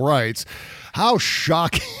civil rights. How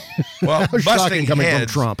shocking. Well, how shocking coming from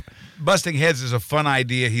Trump. Busting heads is a fun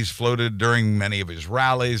idea he's floated during many of his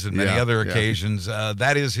rallies and many other occasions.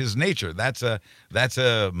 That is his nature. That's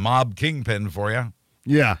a mob kingpin for you.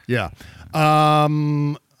 Yeah.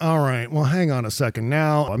 All right. Well, hang on a second.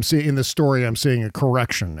 Now, I'm seeing a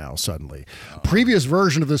correction now suddenly. Previous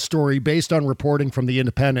version of this story, based on reporting from The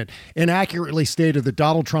Independent, inaccurately stated that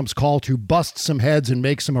Donald Trump's call to bust some heads and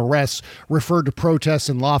make some arrests referred to protests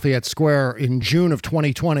in Lafayette Square in June of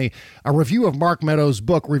 2020. A review of Mark Meadows'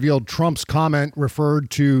 book revealed Trump's comment referred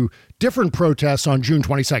to different protests on June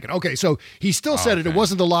 22nd. Okay, so he still said it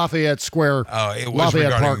wasn't the Lafayette Square, it was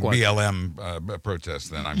Lafayette regarding Parkway. BLM protests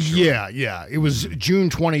then, I'm sure. Yeah. It was June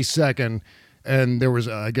 22nd, and there was,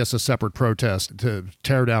 I guess, a separate protest to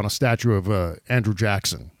tear down a statue of Andrew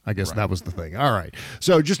Jackson. I guess that was the thing. All right.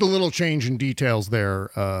 So just a little change in details there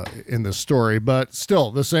in this story, but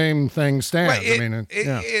still the same thing stands.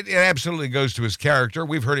 It absolutely goes to his character.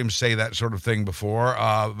 We've heard him say that sort of thing before,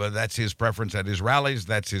 but that's his preference at his rallies.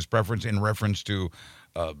 That's his preference in reference to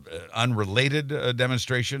unrelated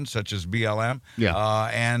demonstrations such as BLM.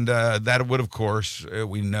 And that would, of course,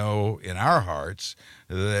 we know in our hearts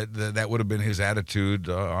that would have been his attitude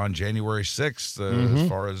on January 6th as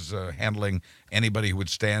far as handling anybody who would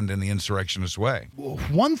stand in the insurrectionist way.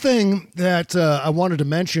 One thing that I wanted to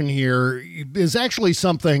mention here is actually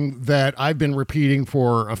something that I've been repeating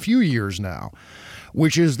for a few years now,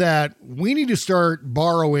 which is that we need to start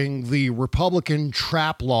borrowing the Republican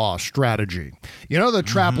trap law strategy. You know, the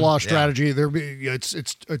trap law strategy,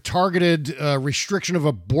 it's a targeted restriction of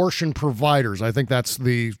abortion providers. I think that's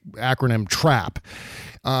the acronym TRAP.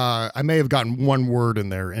 I may have gotten one word in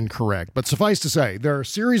there incorrect, but suffice to say, there are a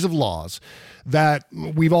series of laws that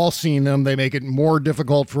we've all seen them. They make it more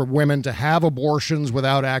difficult for women to have abortions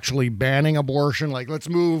without actually banning abortion. Like,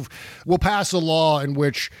 we'll pass a law in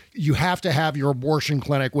which you have to have your abortion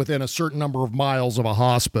clinic within a certain number of miles of a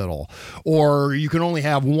hospital, or you can only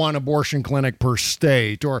have one abortion clinic per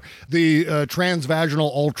state, or the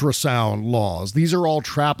transvaginal ultrasound laws. These are all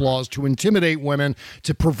trap laws to intimidate women,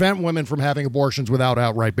 to prevent women from having abortions without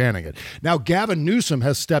outright banning it. Now, Gavin Newsom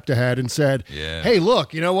has stepped ahead and said, hey,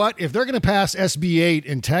 look, you know what? If they're going to pass SB 8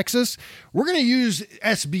 in Texas, we're going to use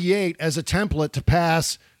SB 8 as a template to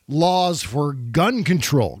pass laws for gun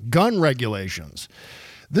control, gun regulations.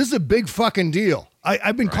 This is a big fucking deal.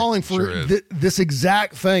 I've been calling for this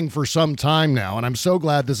exact thing for some time now, and I'm so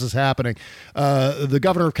glad this is happening. The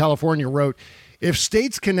governor of California wrote, if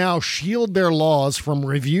states can now shield their laws from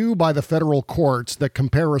review by the federal courts that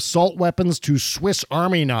compare assault weapons to Swiss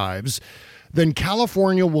Army knives, then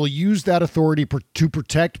California will use that authority to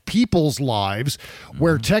protect people's lives,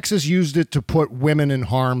 where Texas used it to put women in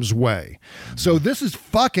harm's way. So this is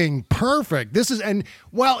fucking perfect. And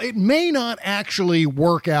while it may not actually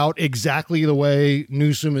work out exactly the way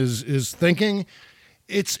Newsom is thinking,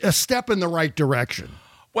 it's a step in the right direction.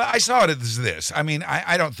 Well, I saw it as this. I mean,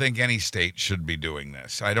 I don't think any state should be doing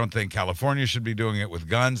this. I don't think California should be doing it with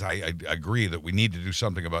guns. I agree that we need to do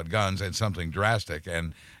something about guns and something drastic.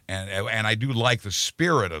 And I do like the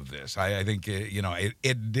spirit of this. I think,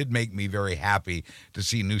 it did make me very happy to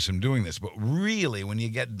see Newsom doing this. But really, when you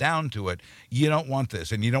get down to it, you don't want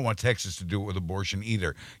this. And you don't want Texas to do it with abortion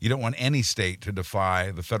either. You don't want any state to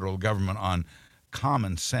defy the federal government on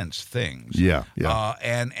common sense things.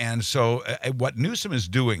 And so what Newsom is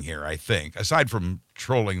doing here, I think, aside from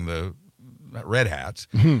trolling the red hats,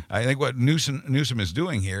 I think what Newsom is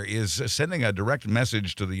doing here is sending a direct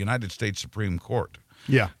message to the United States Supreme Court.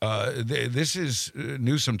 This is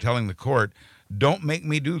Newsom telling the court, don't make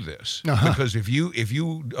me do this, because if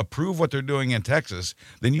you approve what they're doing in Texas,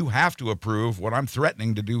 then you have to approve what I'm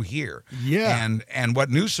threatening to do here. And what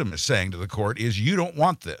Newsom is saying to the court is, you don't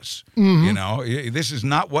want this. You know, this is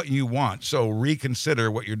not what you want. So reconsider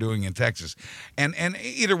what you're doing in Texas. And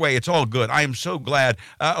either way, it's all good. I am so glad.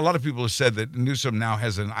 A lot of people have said that Newsom now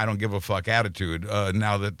has an I don't give a fuck attitude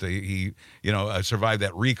now that he survived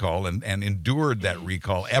that recall and endured that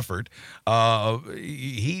recall effort.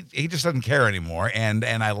 He just doesn't care anymore. And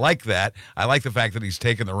I like that. I like the fact that he's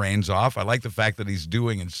taken the reins off. I like the fact that he's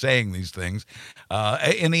doing and saying these things.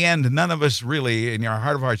 In the end, none of us really, in your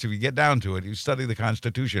heart of hearts, if you get down to it, you study the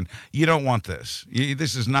Constitution, you don't want this.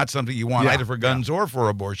 This is not something you want either for guns or for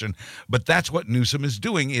abortion. But that's what Newsom is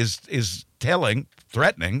doing, is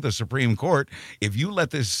threatening the Supreme Court, if you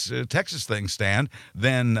let this Texas thing stand,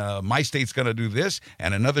 then my state's going to do this,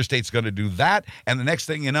 and another state's going to do that, and the next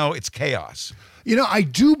thing you know, it's chaos. You know, I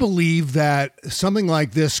do believe that something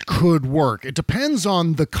like this could work. It depends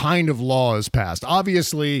on the kind of law is passed.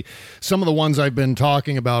 Obviously, some of the ones I've been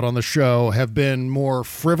talking about on the show have been more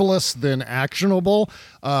frivolous than actionable.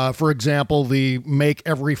 For example, the make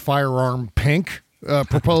every firearm pink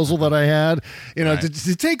proposal that I had,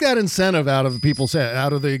 to take that incentive out of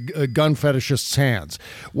the gun fetishists' hands,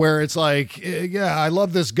 where it's like, I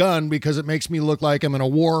love this gun because it makes me look like I'm in a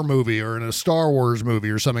war movie or in a Star Wars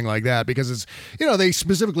movie or something like that, because it's, they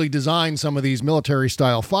specifically designed some of these military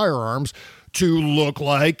style firearms to look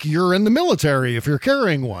like you're in the military if you're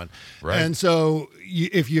carrying one. Right. And so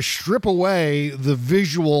if you strip away the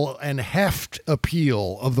visual and heft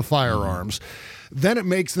appeal of the firearms, then it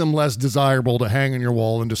makes them less desirable to hang on your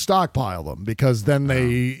wall and to stockpile them, because then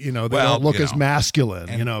they don't look as masculine,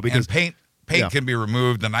 because and paint can be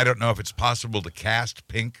removed, and I don't know if it's possible to cast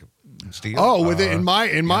pink steel. Oh, in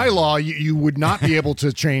my law, you would not be able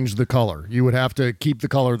to change the color. You would have to keep the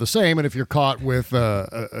color the same, and if you're caught with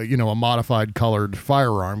a modified colored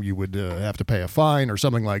firearm, you would have to pay a fine or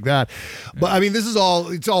something like that. But I mean, it's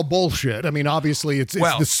all bullshit. I mean, obviously, it's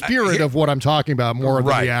the spirit of what I'm talking about more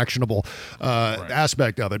than the actionable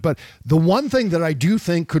aspect of it. But the one thing that I do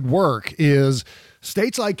think could work is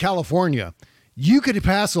states like California. You could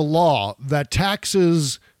pass a law that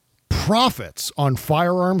taxes profits on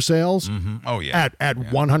firearm sales at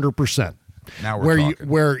 100%. Now we're talking.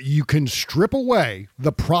 Where you can strip away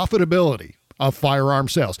the profitability of firearm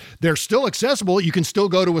sales. They're still accessible. You can still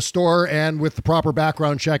go to a store and with the proper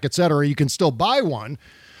background check, et cetera, you can still buy one,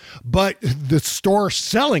 but the store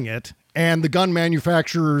selling it and the gun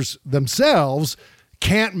manufacturers themselves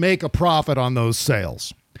can't make a profit on those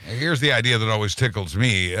sales. Here's the idea that always tickles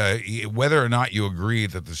me. Whether or not you agree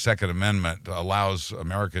that the Second Amendment allows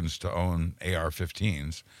Americans to own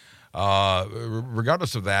AR-15s,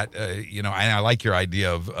 regardless of that, and I like your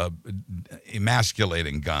idea of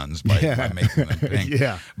emasculating guns by making them pink.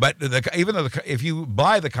 Yeah. But if you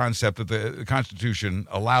buy the concept that the Constitution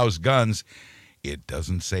allows guns, it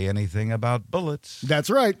doesn't say anything about bullets. That's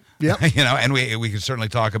right. Yep. And we can certainly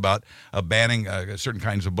talk about banning certain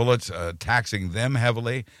kinds of bullets, taxing them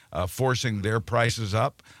heavily, forcing their prices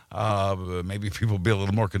up. Maybe people be a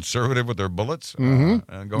little more conservative with their bullets going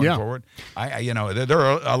forward. There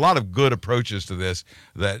are a lot of good approaches to this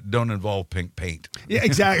that don't involve pink paint. Yeah,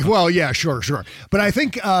 exactly. Well, yeah, sure. But I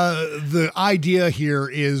think the idea here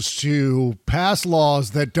is to pass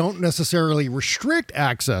laws that don't necessarily restrict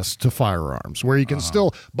access to firearms, where you can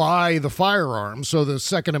still buy the firearms, so the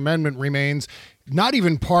Second Amendment remains not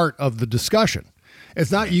even part of the discussion.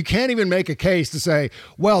 It's not, you can't even make a case to say,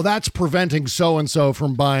 well, that's preventing so-and-so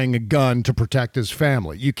from buying a gun to protect his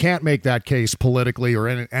family. You can't make that case politically or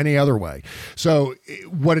in any other way. So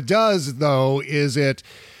what it does, though, is it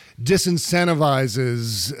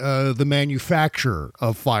disincentivizes the manufacture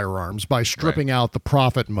of firearms by stripping out the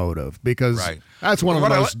profit motive, because that's one of the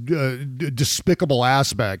most despicable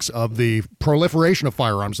aspects of the proliferation of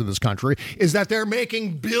firearms in this country, is that they're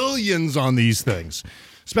making billions on these things,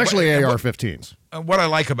 especially AR-15s. What I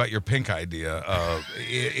like about your pink idea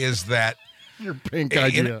is that your pink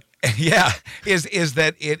idea. Is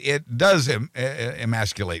that it does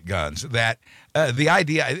emasculate guns. That the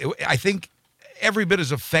idea, I think, every bit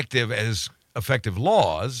as effective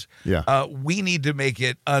laws. We need to make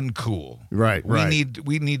it uncool. Right.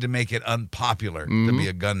 We need to make it unpopular to be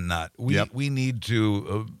a gun nut. We need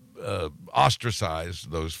to ostracize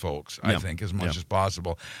those folks, I think, as much as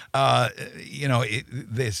possible.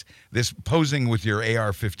 This posing with your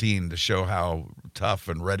AR-15 to show how tough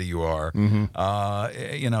and ready you are.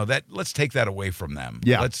 That let's take that away from them.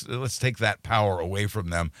 Let's take that power away from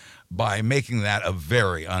them by making that a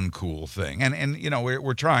very uncool thing. And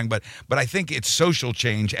we're trying, but I think it's social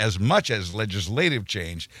change as much as legislative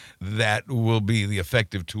change that will be the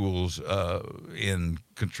effective tools in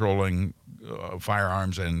controlling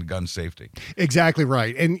firearms and gun safety. Exactly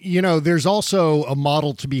right. And, there's also a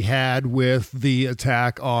model to be had with the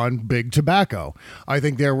attack on big tobacco. I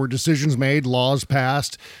think there were decisions made, laws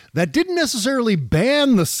passed that didn't necessarily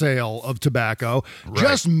ban the sale of tobacco,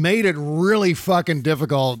 just made it really fucking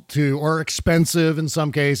difficult or expensive in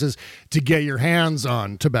some cases to get your hands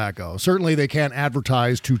on tobacco. Certainly they can't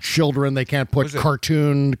advertise to children. They can't put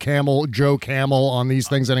cartoon Joe Camel on these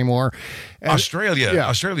things anymore. And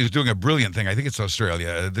Australia is doing a brilliant thing. I think it's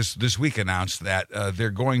Australia. This week announced that they're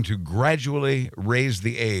going to gradually raise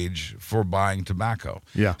the age for buying tobacco.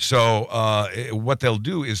 Yeah. So what they'll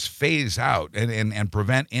do is phase out and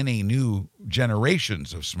prevent any new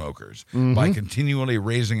generations of smokers by continually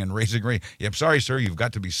raising. I'm sorry, sir, you've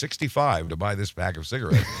got to be 65 to buy this pack of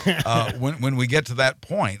cigarettes. When we get to that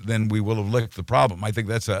point, then we will have licked the problem. I think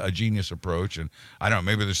that's a genius approach, and I don't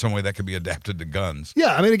know, maybe there's some way that could be adapted to guns.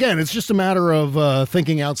 Yeah, I mean, again, it's just a matter of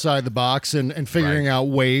thinking outside the box and figuring out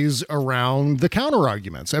ways around the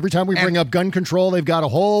counter-arguments. Every time we bring up gun control, they've got a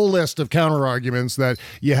whole list of counter-arguments that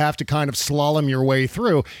you have to kind of slalom your way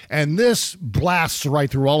through, and this blasts right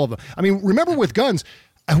through all of them. I mean, remember with guns,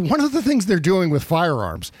 one of the things they're doing with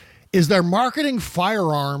firearms is they're marketing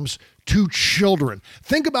firearms to children.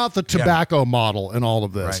 Think about the tobacco model in all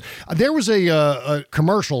of this. There was a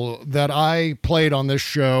commercial that I played on this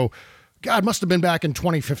show God, must have been back in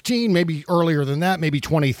 2015, maybe earlier than that, maybe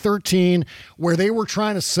 2013, where they were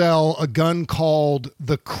trying to sell a gun called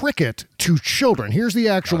the Cricket to children. Here's the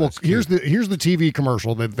actual, here's the TV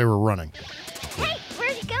commercial that they were running. Hey,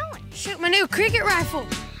 where's he going? Shoot my new Cricket rifle.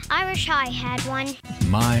 I wish I had one.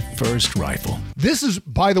 My first rifle. This is,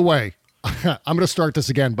 by the way, I'm going to start this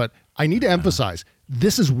again, but I need to emphasize,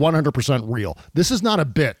 this is 100% real. This is not a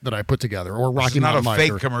bit that I put together or Rocky Mountain This is not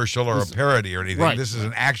a fake commercial or a parody or anything. Right. This is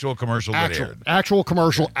an actual commercial that aired. Actual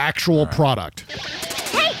commercial, actual product.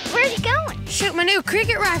 Hey, where's he going? Shoot my new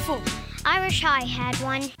Cricket rifle. I wish I had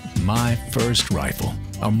one. My first rifle.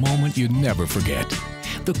 A moment you never forget.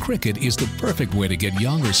 The Cricket is the perfect way to get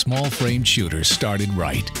young or small-framed shooters started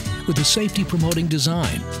right with a safety-promoting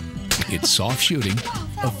design. It's soft shooting,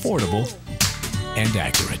 affordable, and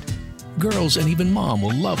accurate. Girls and even mom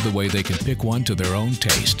will love the way they can pick one to their own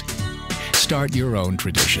taste. Start your own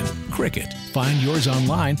tradition. Cricket. Find yours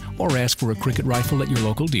online or ask for a Cricket rifle at your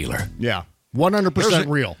local dealer. Yeah, 100%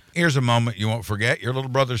 real. Here's a moment you won't forget. Your little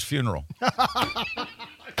brother's funeral.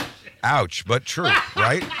 Ouch, but true,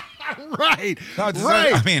 right? Right. No,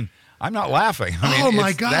 right. I mean, I'm not laughing. I mean, oh,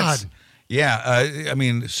 my God. Yeah, I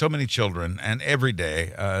mean, so many children, and every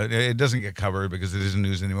day, it doesn't get covered because it isn't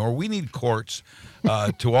news anymore. We need courts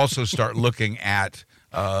to also start looking at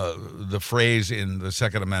the phrase in the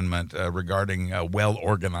Second Amendment regarding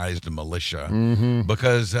well-organized militia,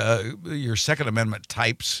 because your Second Amendment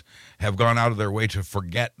types have gone out of their way to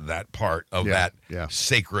forget that part of that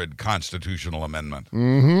sacred constitutional amendment.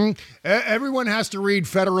 Everyone has to read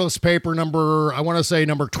Federalist Paper number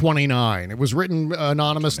 29. It was written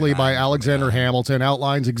anonymously by Alexander Hamilton,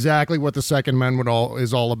 outlines exactly what the Second Amendment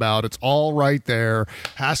is all about. It's all right there.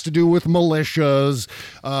 Has to do with militias,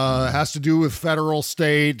 has to do with federal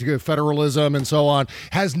state, federalism, and so on.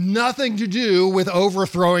 Has nothing to do with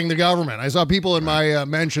overthrowing the government. I saw people in my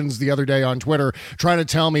mentions the other day on Twitter trying to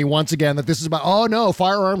tell me once again that this is about, oh no,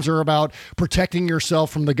 firearms are about protecting yourself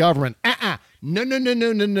from the government.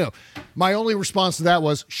 No. My only response to that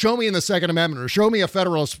was, show me in the Second Amendment or show me a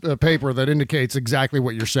Federalist paper that indicates exactly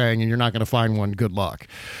what you're saying, and you're not going to find one. Good luck.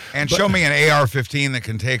 And show me an AR-15 that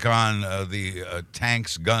can take on the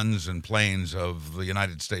tanks, guns, and planes of the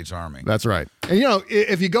United States Army. That's right. And, you know,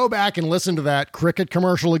 if you go back and listen to that Cricket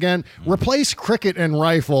commercial again, replace Cricket and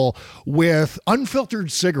rifle with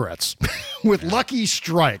unfiltered cigarettes, with Lucky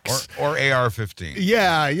Strikes. Or AR-15.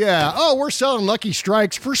 Yeah. Oh, we're selling Lucky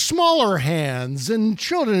Strikes for smaller hands and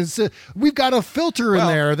children. We've got a filter in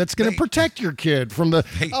there that's going to protect your kid from the.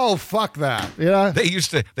 Fuck that. Yeah. They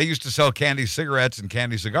used to sell candy cigarettes and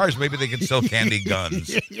candy cigars. Maybe they could sell candy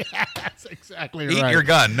guns. Yeah, that's exactly right. Eat your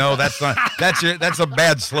gun. No, that's not. That's a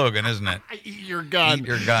bad slogan, isn't it? Eat your gun. Eat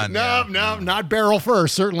your gun. No, not barrel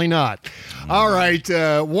first. Certainly not. All right.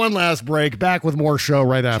 One last break. Back with more show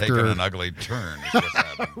right after. Taking an ugly turn. Is what's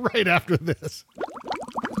happening. Right after this.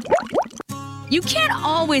 You can't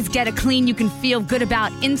always get a clean you can feel good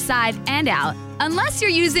about inside and out unless you're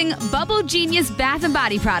using Bubble Genius Bath and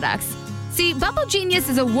Body products. See, Bubble Genius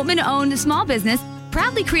is a woman-owned small business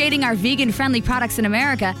proudly creating our vegan-friendly products in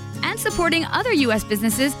America and supporting other U.S.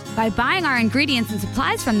 businesses by buying our ingredients and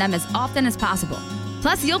supplies from them as often as possible.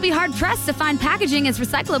 Plus, you'll be hard-pressed to find packaging as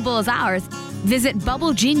recyclable as ours. Visit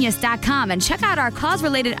BubbleGenius.com and check out our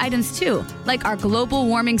cause-related items too, like our global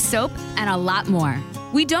warming soap and a lot more.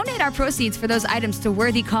 We donate our proceeds for those items to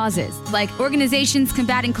worthy causes, like organizations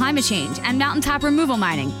combating climate change and mountaintop removal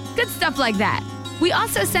mining. Good stuff like that. We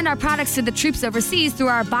also send our products to the troops overseas through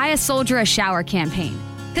our Buy a Soldier a Shower campaign.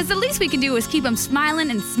 Because the least we can do is keep them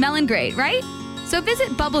smiling and smelling great, right? So visit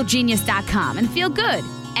BubbleGenius.com and feel good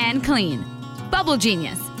and clean. Bubble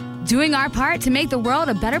Genius, doing our part to make the world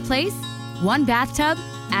a better place, one bathtub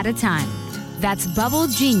at a time. That's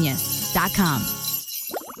BubbleGenius.com.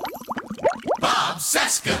 Bob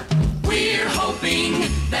Cesca, we're hoping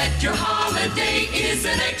that your holiday is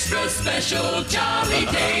an extra special jolly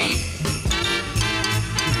day.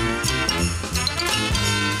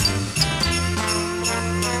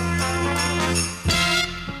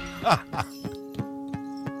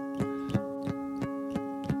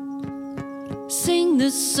 Sing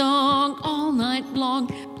this song all night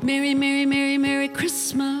long. Merry, merry, merry, merry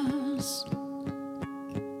Christmas.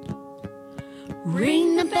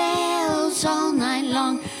 Ring the bells all night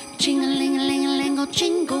long. Ching-a-ling-a-ling-a-ling-o,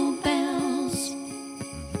 jingle bells.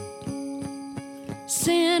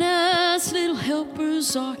 Santa's little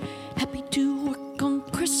helpers are happy to work on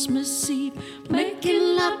Christmas Eve,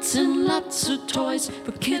 making lots and lots of toys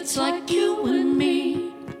for kids like you and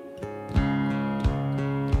me.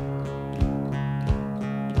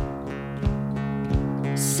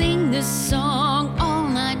 Sing this song all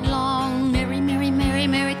night long. Merry, merry, merry,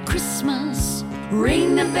 merry Christmas.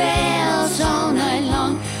 the bells all night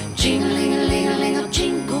long. Jing-a-ling-a-ling-a-ling-a,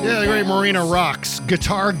 jingle. Yeah, the great Marina Rocks,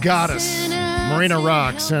 guitar goddess. Marina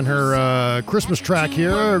Rocks and her Christmas track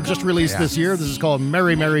here, just released this year. This is called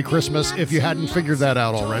Merry Merry Christmas, if you hadn't figured that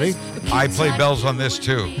out already. I play bells on this,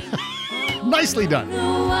 too. Nicely done.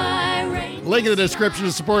 Link in the description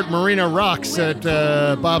to support Marina Rocks at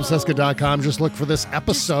bobcesca.com. Just look for this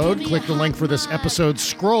episode. Click the link for this episode.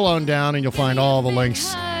 Scroll on down, and you'll find all the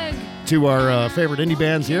links to our favorite indie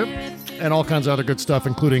bands here and all kinds of other good stuff,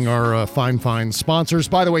 including our fine sponsors.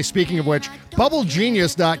 By the way, speaking of which,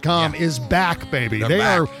 BubbleGenius.com is back, baby. They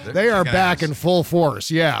are back in full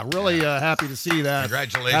force. Yeah, really happy to see that.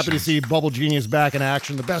 Congratulations. Happy to see Bubble Genius back in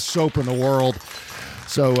action. The best soap in the world.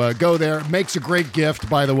 So go there. Makes a great gift,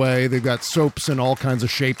 by the way. They've got soaps in all kinds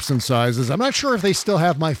of shapes and sizes. I'm not sure if they still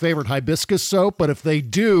have my favorite hibiscus soap, but if they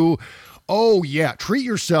do, oh yeah, treat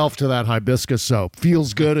yourself to that hibiscus soap.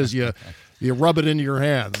 Feels good as you rub it into your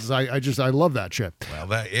hands. I love that shit.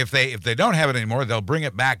 Well, if they don't have it anymore, they'll bring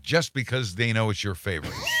it back just because they know it's your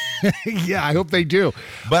favorite. Yeah, I hope they do.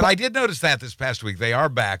 But I did notice that this past week. They are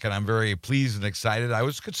back, and I'm very pleased and excited. I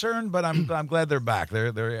was concerned, but I'm glad they're back.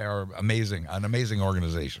 They are amazing, an amazing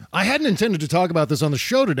organization. I hadn't intended to talk about this on the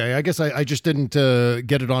show today. I guess I just didn't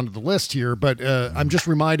get it onto the list here, but I'm just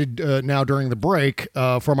reminded now during the break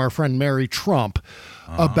from our friend Mary Trump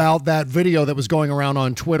about that video that was going around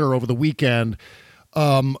on Twitter over the weekend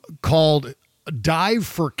called Dive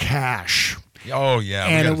for Cash. Oh, yeah.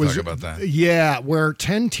 And we got to talk about that. Yeah, where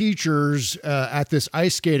 10 teachers at this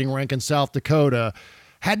ice skating rink in South Dakota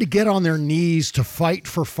had to get on their knees to fight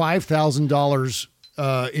for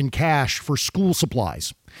 $5,000 in cash for school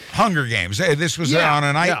supplies. Hunger Games. This was on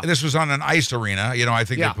an ice arena. You know, I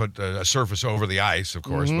think they put a surface over the ice, of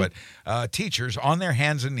course. But teachers on their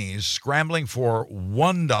hands and knees scrambling for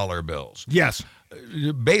 $1 bills. Yes.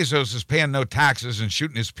 Bezos is paying no taxes and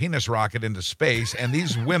shooting his penis rocket into space, and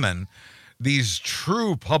these women. These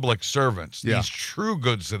true public servants, these true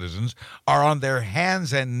good citizens, are on their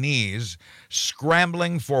hands and knees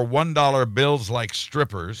scrambling for $1 bills like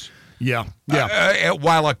strippers. Yeah.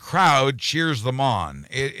 While a crowd cheers them on.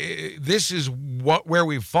 This is where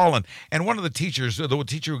we've fallen. And one of the teachers, the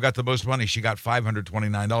teacher who got the most money, she got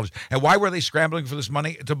 $529. And why were they scrambling for this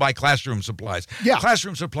money? To buy classroom supplies. Yeah.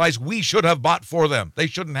 Classroom supplies we should have bought for them. They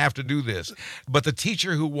shouldn't have to do this. But the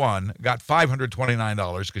teacher who won got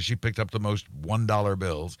 $529 because she picked up the most $1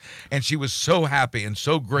 bills. And she was so happy and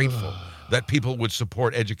so grateful that people would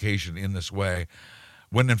support education in this way.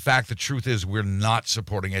 When, in fact, the truth is we're not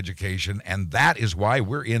supporting education, and that is why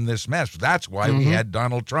we're in this mess. That's why we had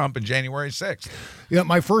Donald Trump on January 6th. Yeah,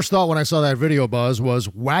 my first thought when I saw that video, Buzz, was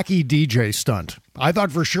wacky DJ stunt. I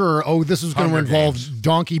thought for sure, this is going to involve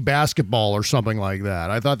donkey basketball or something like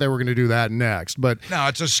that. I thought they were going to do that next. But no,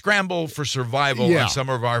 it's a scramble for survival of some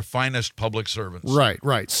of our finest public servants.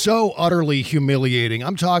 Right. So utterly humiliating.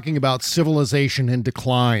 I'm talking about civilization in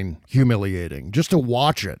decline humiliating. Just to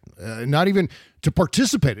watch it, not even to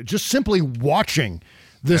participate in, just simply watching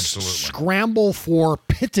this scramble for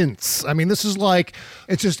pittance. I mean, this is like,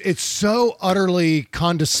 it's so utterly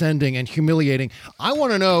condescending and humiliating. I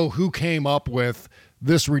want to know who came up with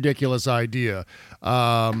this ridiculous idea.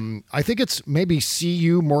 I think it's maybe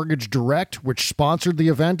CU Mortgage Direct, which sponsored the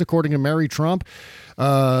event, according to Mary Trump.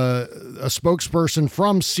 A spokesperson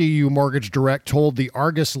from CU Mortgage Direct told the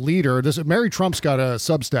Argus Leader, Mary Trump's got a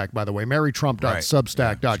Substack, by the way,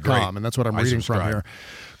 marytrump.substack.com, and that's what I'm reading from here.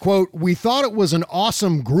 Quote, "We thought it was an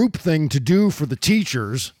awesome group thing to do for the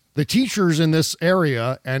teachers in this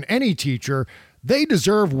area, and any teacher, they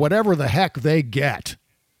deserve whatever the heck they get."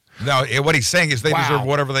 No, what he's saying is they deserve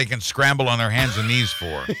whatever they can scramble on their hands and knees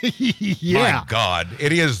for. My God,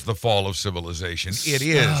 it is the fall of civilization. It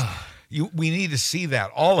is. We need to see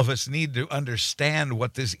that. All of us need to understand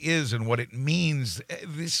what this is and what it means.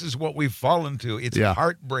 This is what we've fallen to. It's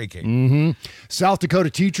heartbreaking. South Dakota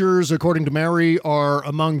teachers, according to Mary, are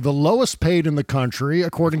among the lowest paid in the country.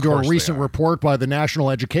 According to a recent report by the National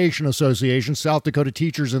Education Association, South Dakota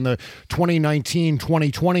teachers in the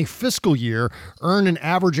 2019-2020 fiscal year earn an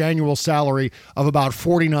average annual salary of about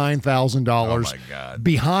 $49,000. Oh, my God.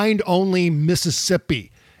 Behind only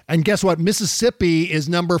Mississippi. And guess what? Mississippi is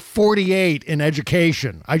number 48 in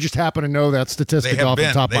education. I just happen to know that statistic off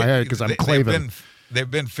the top of my head because I'm claving.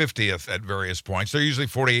 They've been 50th at various points. They're usually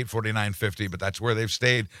 48, 49, 50, but that's where they've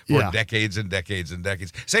stayed for decades and decades and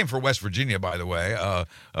decades. Same for West Virginia, by the way,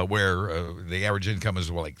 where the average income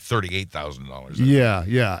is like $38,000.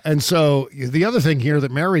 Yeah. And so the other thing here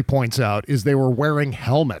that Mary points out is they were wearing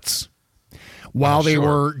helmets while they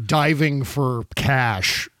were diving for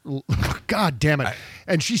cash. God damn it.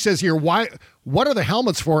 And she says here, what are the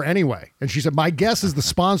helmets for anyway? And she said, my guess is the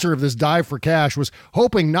sponsor of this dive for cash was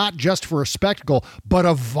hoping not just for a spectacle, but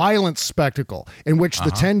a violent spectacle in which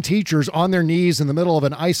the 10 teachers on their knees in the middle of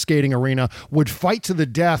an ice skating arena would fight to the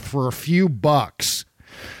death for a few bucks.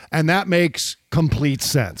 And that makes complete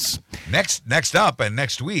sense. Next up and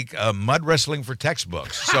next week, mud wrestling for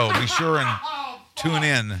textbooks. So be sure and tune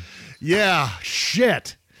in. Yeah,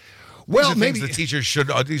 shit. Well, maybe the teachers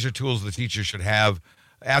should. These are tools the teachers should have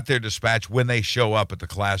at their dispatch when they show up at the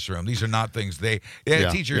classroom. These are not things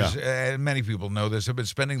teachers. Many people know this, have been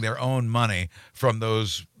spending their own money from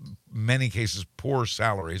those many cases poor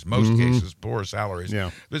salaries. Most cases poor salaries.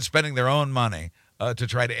 Yeah, been spending their own money to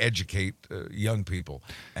try to educate young people.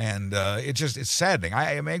 And it's saddening.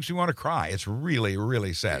 It makes me want to cry. It's really,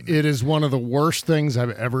 really sad. It is one of the worst things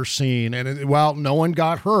I've ever seen. And while no one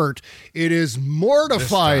got hurt, it is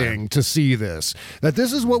mortifying to see this, that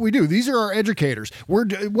this is what we do. These are our educators.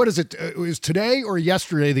 What is it? It was today or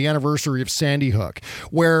yesterday, the anniversary of Sandy Hook,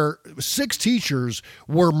 where 6 teachers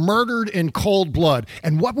were murdered in cold blood.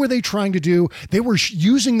 And what were they trying to do? They were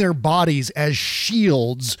using their bodies as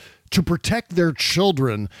shields to protect their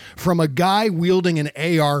children from a guy wielding an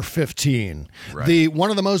AR-15, one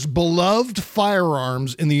of the most beloved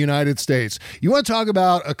firearms in the United States. You want to talk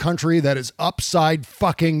about a country that is upside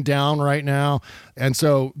fucking down right now? And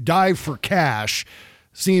so dive for cash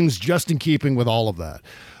seems just in keeping with all of that.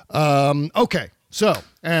 Okay. So,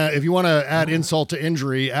 if you want to add insult to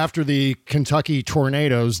injury, after the Kentucky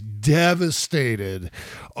tornadoes devastated,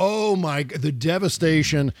 the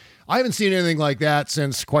devastation. I haven't seen anything like that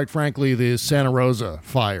since, quite frankly, the Santa Rosa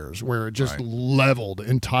fires, where it just leveled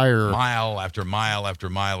entire mile after mile after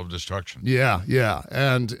mile of destruction. Yeah.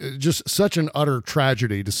 And just such an utter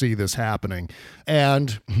tragedy to see this happening.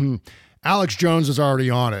 And Alex Jones is already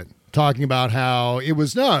on it, talking about how it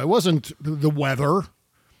wasn't the weather.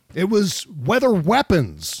 It was weather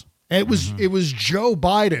weapons. It was Joe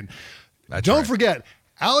Biden. Don't forget,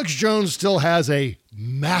 Alex Jones still has a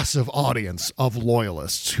massive audience of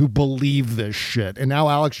loyalists who believe this shit. And now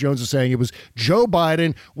Alex Jones is saying it was Joe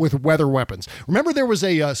Biden with weather weapons. Remember, there was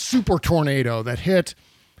a super tornado that hit,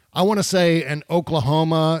 I want to say, an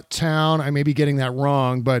Oklahoma town. I may be getting that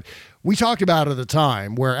wrong, but we talked about it at the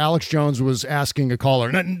time, where Alex Jones was asking a caller,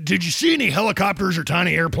 did you see any helicopters or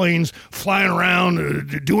tiny airplanes flying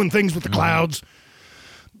around, doing things with the clouds?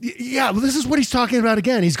 Yeah, well, this is what he's talking about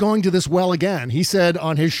again. He's going to this well again. He said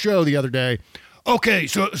on his show the other day, okay,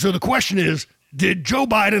 so the question is, did Joe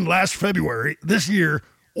Biden last February, this year,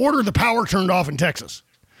 order the power turned off in Texas?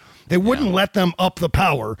 They wouldn't let them up the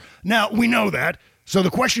power. Now, we know that. So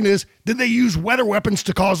the question is, did they use weather weapons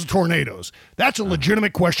to cause the tornadoes? That's a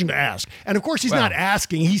legitimate question to ask. And of course, he's not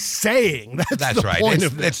asking, he's saying. That's the right. point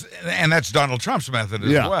of this. And that's Donald Trump's method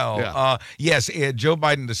as well. Yeah. Yes, Joe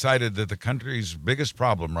Biden decided that the country's biggest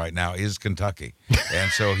problem right now is Kentucky. And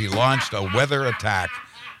so he launched a weather attack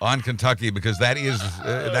on Kentucky because that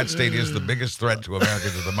state is the biggest threat to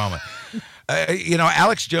Americans at the moment.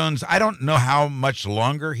 Alex Jones, I don't know how much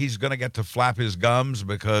longer he's going to get to flap his gums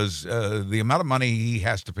because the amount of money he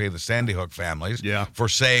has to pay the Sandy Hook families for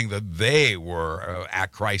saying that they were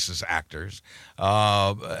crisis actors.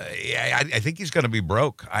 I think he's going to be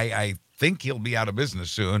broke. I think he'll be out of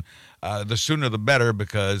business soon. The sooner the better,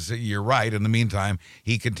 because you're right. In the meantime,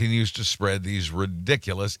 he continues to spread these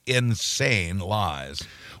ridiculous, insane lies.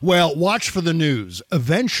 Well, watch for the news.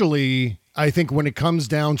 Eventually, I think when it comes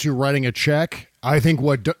down to writing a check, I think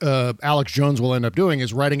what Alex Jones will end up doing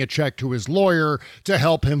is writing a check to his lawyer to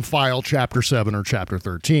help him file Chapter 7 or Chapter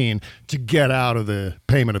 13 to get out of the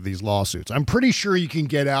payment of these lawsuits. I'm pretty sure you can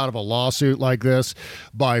get out of a lawsuit like this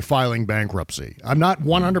by filing bankruptcy. I'm not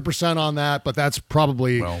 100% on that, but that's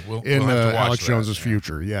probably in Alex Jones's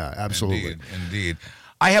future. Yeah, absolutely. Indeed.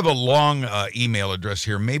 I have a long email address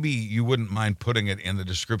here. Maybe you wouldn't mind putting it in the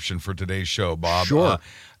description for today's show, Bob. Sure.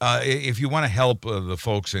 If you want to help the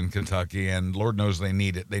folks in Kentucky, and Lord knows they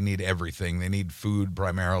need it. They need everything. They need food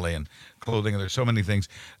primarily and clothing. There's so many things.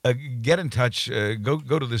 Get in touch. Go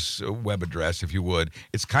to this web address if you would.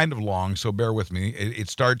 It's kind of long, so bear with me. It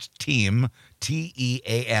starts TEAM,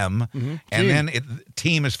 T-E-A-M, and then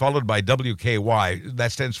TEAM is followed by WKY.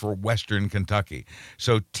 That stands for Western Kentucky.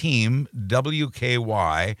 So TEAM,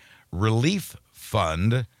 WKY,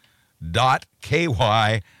 relieffund.ky.gov.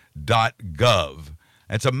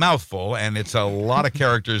 It's a mouthful, and it's a lot of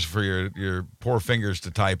characters for your poor fingers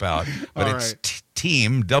to type out. But it's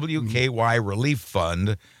TEAM, WKY,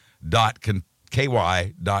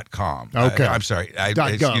 relieffund.ky.com. Okay. I'm sorry.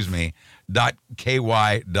 Excuse me.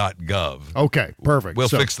 .ky.gov. Okay, perfect. We'll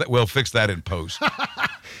fix that. We'll fix that in post.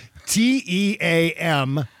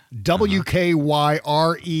 TEAM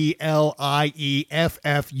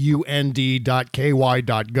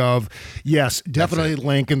WKYRELIEFFUND.KY.gov. Yes, definitely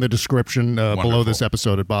link in the description below this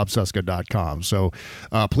episode at bobcesca.com. So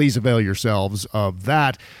please avail yourselves of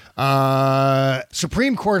that.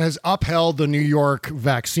 Supreme Court has upheld the New York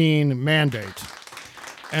vaccine mandate.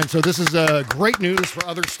 And so this is great news for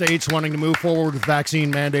other states wanting to move forward with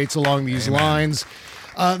vaccine mandates along these lines.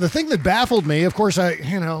 The thing that baffled me, of course, I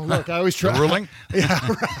always try. The ruling?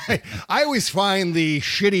 Yeah, right. I always find the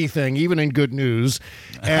shitty thing, even in good news.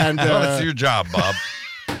 And that's your job, Bob.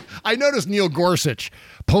 I noticed Neil Gorsuch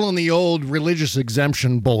pulling the old religious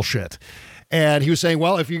exemption bullshit. And he was saying,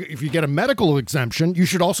 well, if you get a medical exemption, you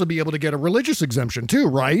should also be able to get a religious exemption too,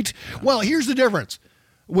 right? Well, here's the difference.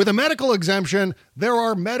 With a medical exemption, there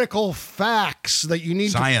are medical facts that you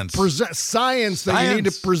need to present, science that you need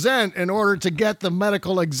to present in order to get the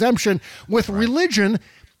medical exemption. With religion,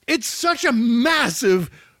 it's such a massive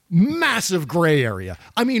gray area.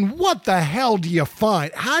 I mean, what the hell do you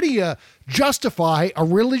find? How do you justify a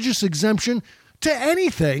religious exemption to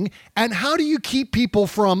anything, and how do you keep people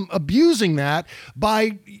from abusing that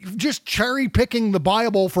by just cherry picking the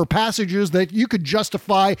Bible for passages that you could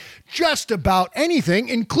justify just about anything,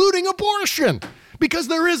 including abortion? Because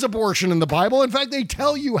there is abortion in the Bible. In fact, they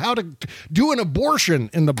tell you how to do an abortion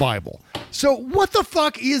in the Bible. So what the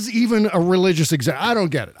fuck is even a religious exemption? I don't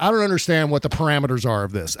get it. I don't understand what the parameters are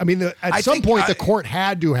of this. I mean, at some point, the court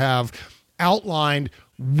had to have outlined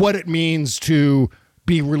what it means to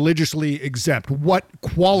be religiously exempt. What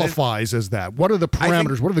qualifies as that? What are the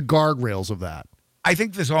parameters? What are the guardrails of that? I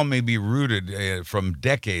think this all may be rooted from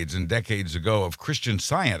decades and decades ago of Christian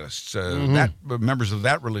Scientists, that members of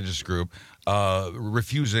that religious group,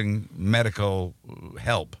 refusing medical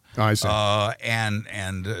help. I see.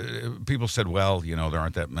 And people said, well, there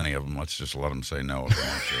aren't that many of them. Let's just let them say no if they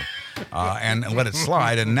want to. And let it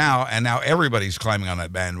slide. And now everybody's climbing on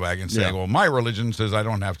that bandwagon saying, well, my religion says I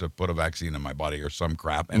don't have to put a vaccine in my body or some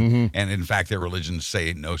crap. And in fact, their religions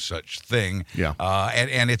say no such thing. Yeah.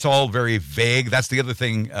 And it's all very vague. That's the other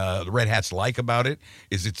thing the Red Hats like about it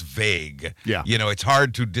is it's vague. Yeah. It's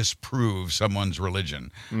hard to disprove someone's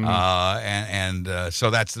religion. So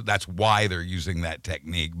that's why they're using that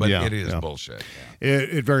technique. But it is bullshit. Yeah.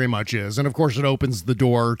 It very much is. And of course, it opens the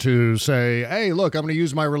door to say, hey, look, I'm going to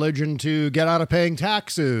use my religion to get out of paying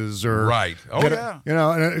taxes. Or right. Oh, yeah.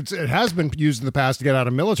 And it has been used in the past to get out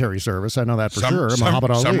of military service. I know that for sure. Muhammad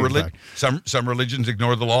Ali. Some religions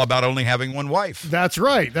ignore the law about only having one wife. That's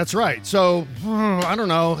right. So, I don't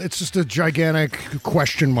know. It's just a gigantic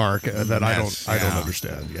question mark that I don't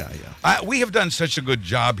understand. Yeah. We have done such a good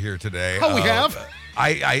job here today. Oh, we have?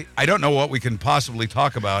 I don't know what we can possibly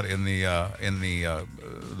talk about in the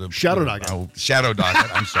Shadow Docket. Shadow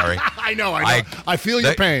Docket. I'm sorry. I know. I feel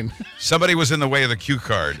your pain. Somebody was in the way of the cue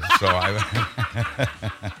card, so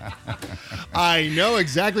I know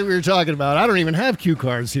exactly what you're talking about. I don't even have cue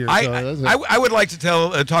cards here. I would like to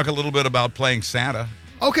talk a little bit about playing Santa.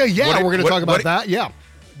 Okay, we're going to talk about that. Yeah.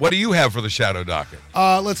 What do you have for the Shadow Docket?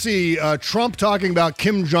 Let's see. Trump talking about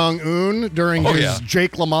Kim Jong-un during his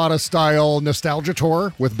Jake LaMotta-style nostalgia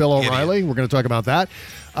tour with Bill O'Reilly. We're going to talk about that.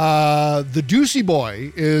 The Ducey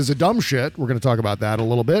Boy is a dumb shit. We're going to talk about that a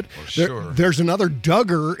little bit. Sure. There's another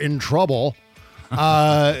Duggar in trouble.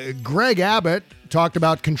 Greg Abbott talked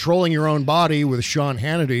about controlling your own body with Sean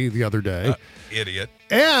Hannity the other day. Idiot.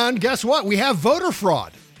 And guess what? We have voter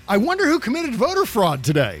fraud. I wonder who committed voter fraud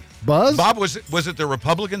today. Buzz? Bob, was it the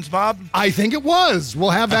Republicans, Bob? I think it was.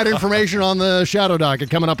 We'll have that information on the Shadow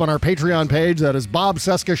Docket coming up on our Patreon page. That is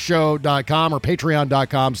bobcescashow.com or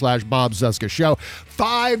patreon.com/bobcescashow.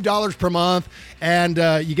 $5 per month, and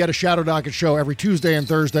you get a Shadow Docket show every Tuesday and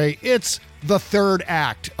Thursday. It's the third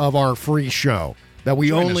act of our free show that we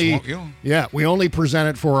Join only us, won't you? we only present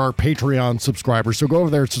it for our Patreon subscribers. So go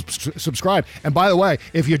over there and subscribe. And by the way,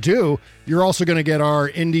 if you do, you're also going to get our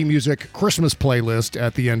indie music Christmas playlist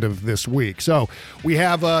at the end of this week. So we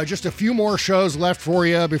have just a few more shows left for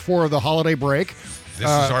you before the holiday break. This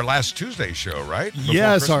is our last Tuesday show, right? Before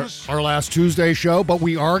yes, Christmas? our last Tuesday show, but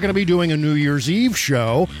we are going to be doing a New Year's Eve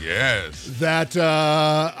show. Yes. That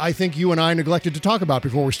I think you and I neglected to talk about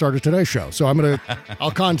before we started today's show. So I'll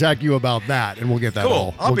contact you about that, and we'll get that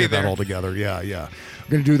cool. We'll be get there. that all together. Yeah. We're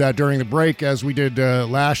going to do that during the break as we did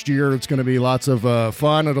last year. It's going to be lots of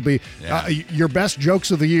fun. It'll be your best jokes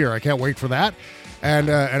of the year. I can't wait for that. And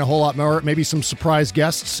a whole lot more, maybe some surprise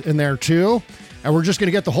guests in there too. And we're just going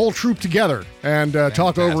to get the whole troop together and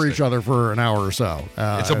talk over each other for an hour or so.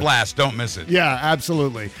 It's a blast. Don't miss it. Yeah,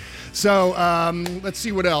 absolutely. So let's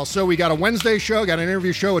see what else. So we got a Wednesday show, got an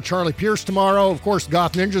interview show with Charlie Pierce tomorrow. Of course,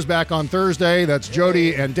 Goth Ninja's back on Thursday. That's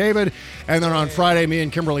Jody and David. And then on Friday, me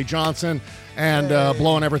and Kimberly Johnson. And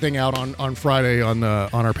blowing everything out on Friday on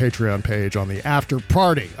our Patreon page on the After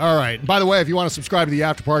Party. All right. By the way, if you want to subscribe to the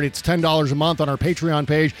After Party, it's $10 a month on our Patreon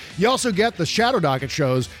page. You also get the Shadow Docket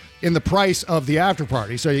shows in the price of the After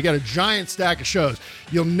Party. So you get a giant stack of shows.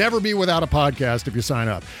 You'll never be without a podcast if you sign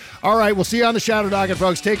up. All right. We'll see you on the Shadow Docket,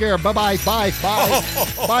 folks. Take care. Bye-bye. Bye. Bye.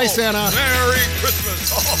 Bye, Santa. Merry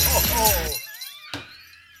Christmas.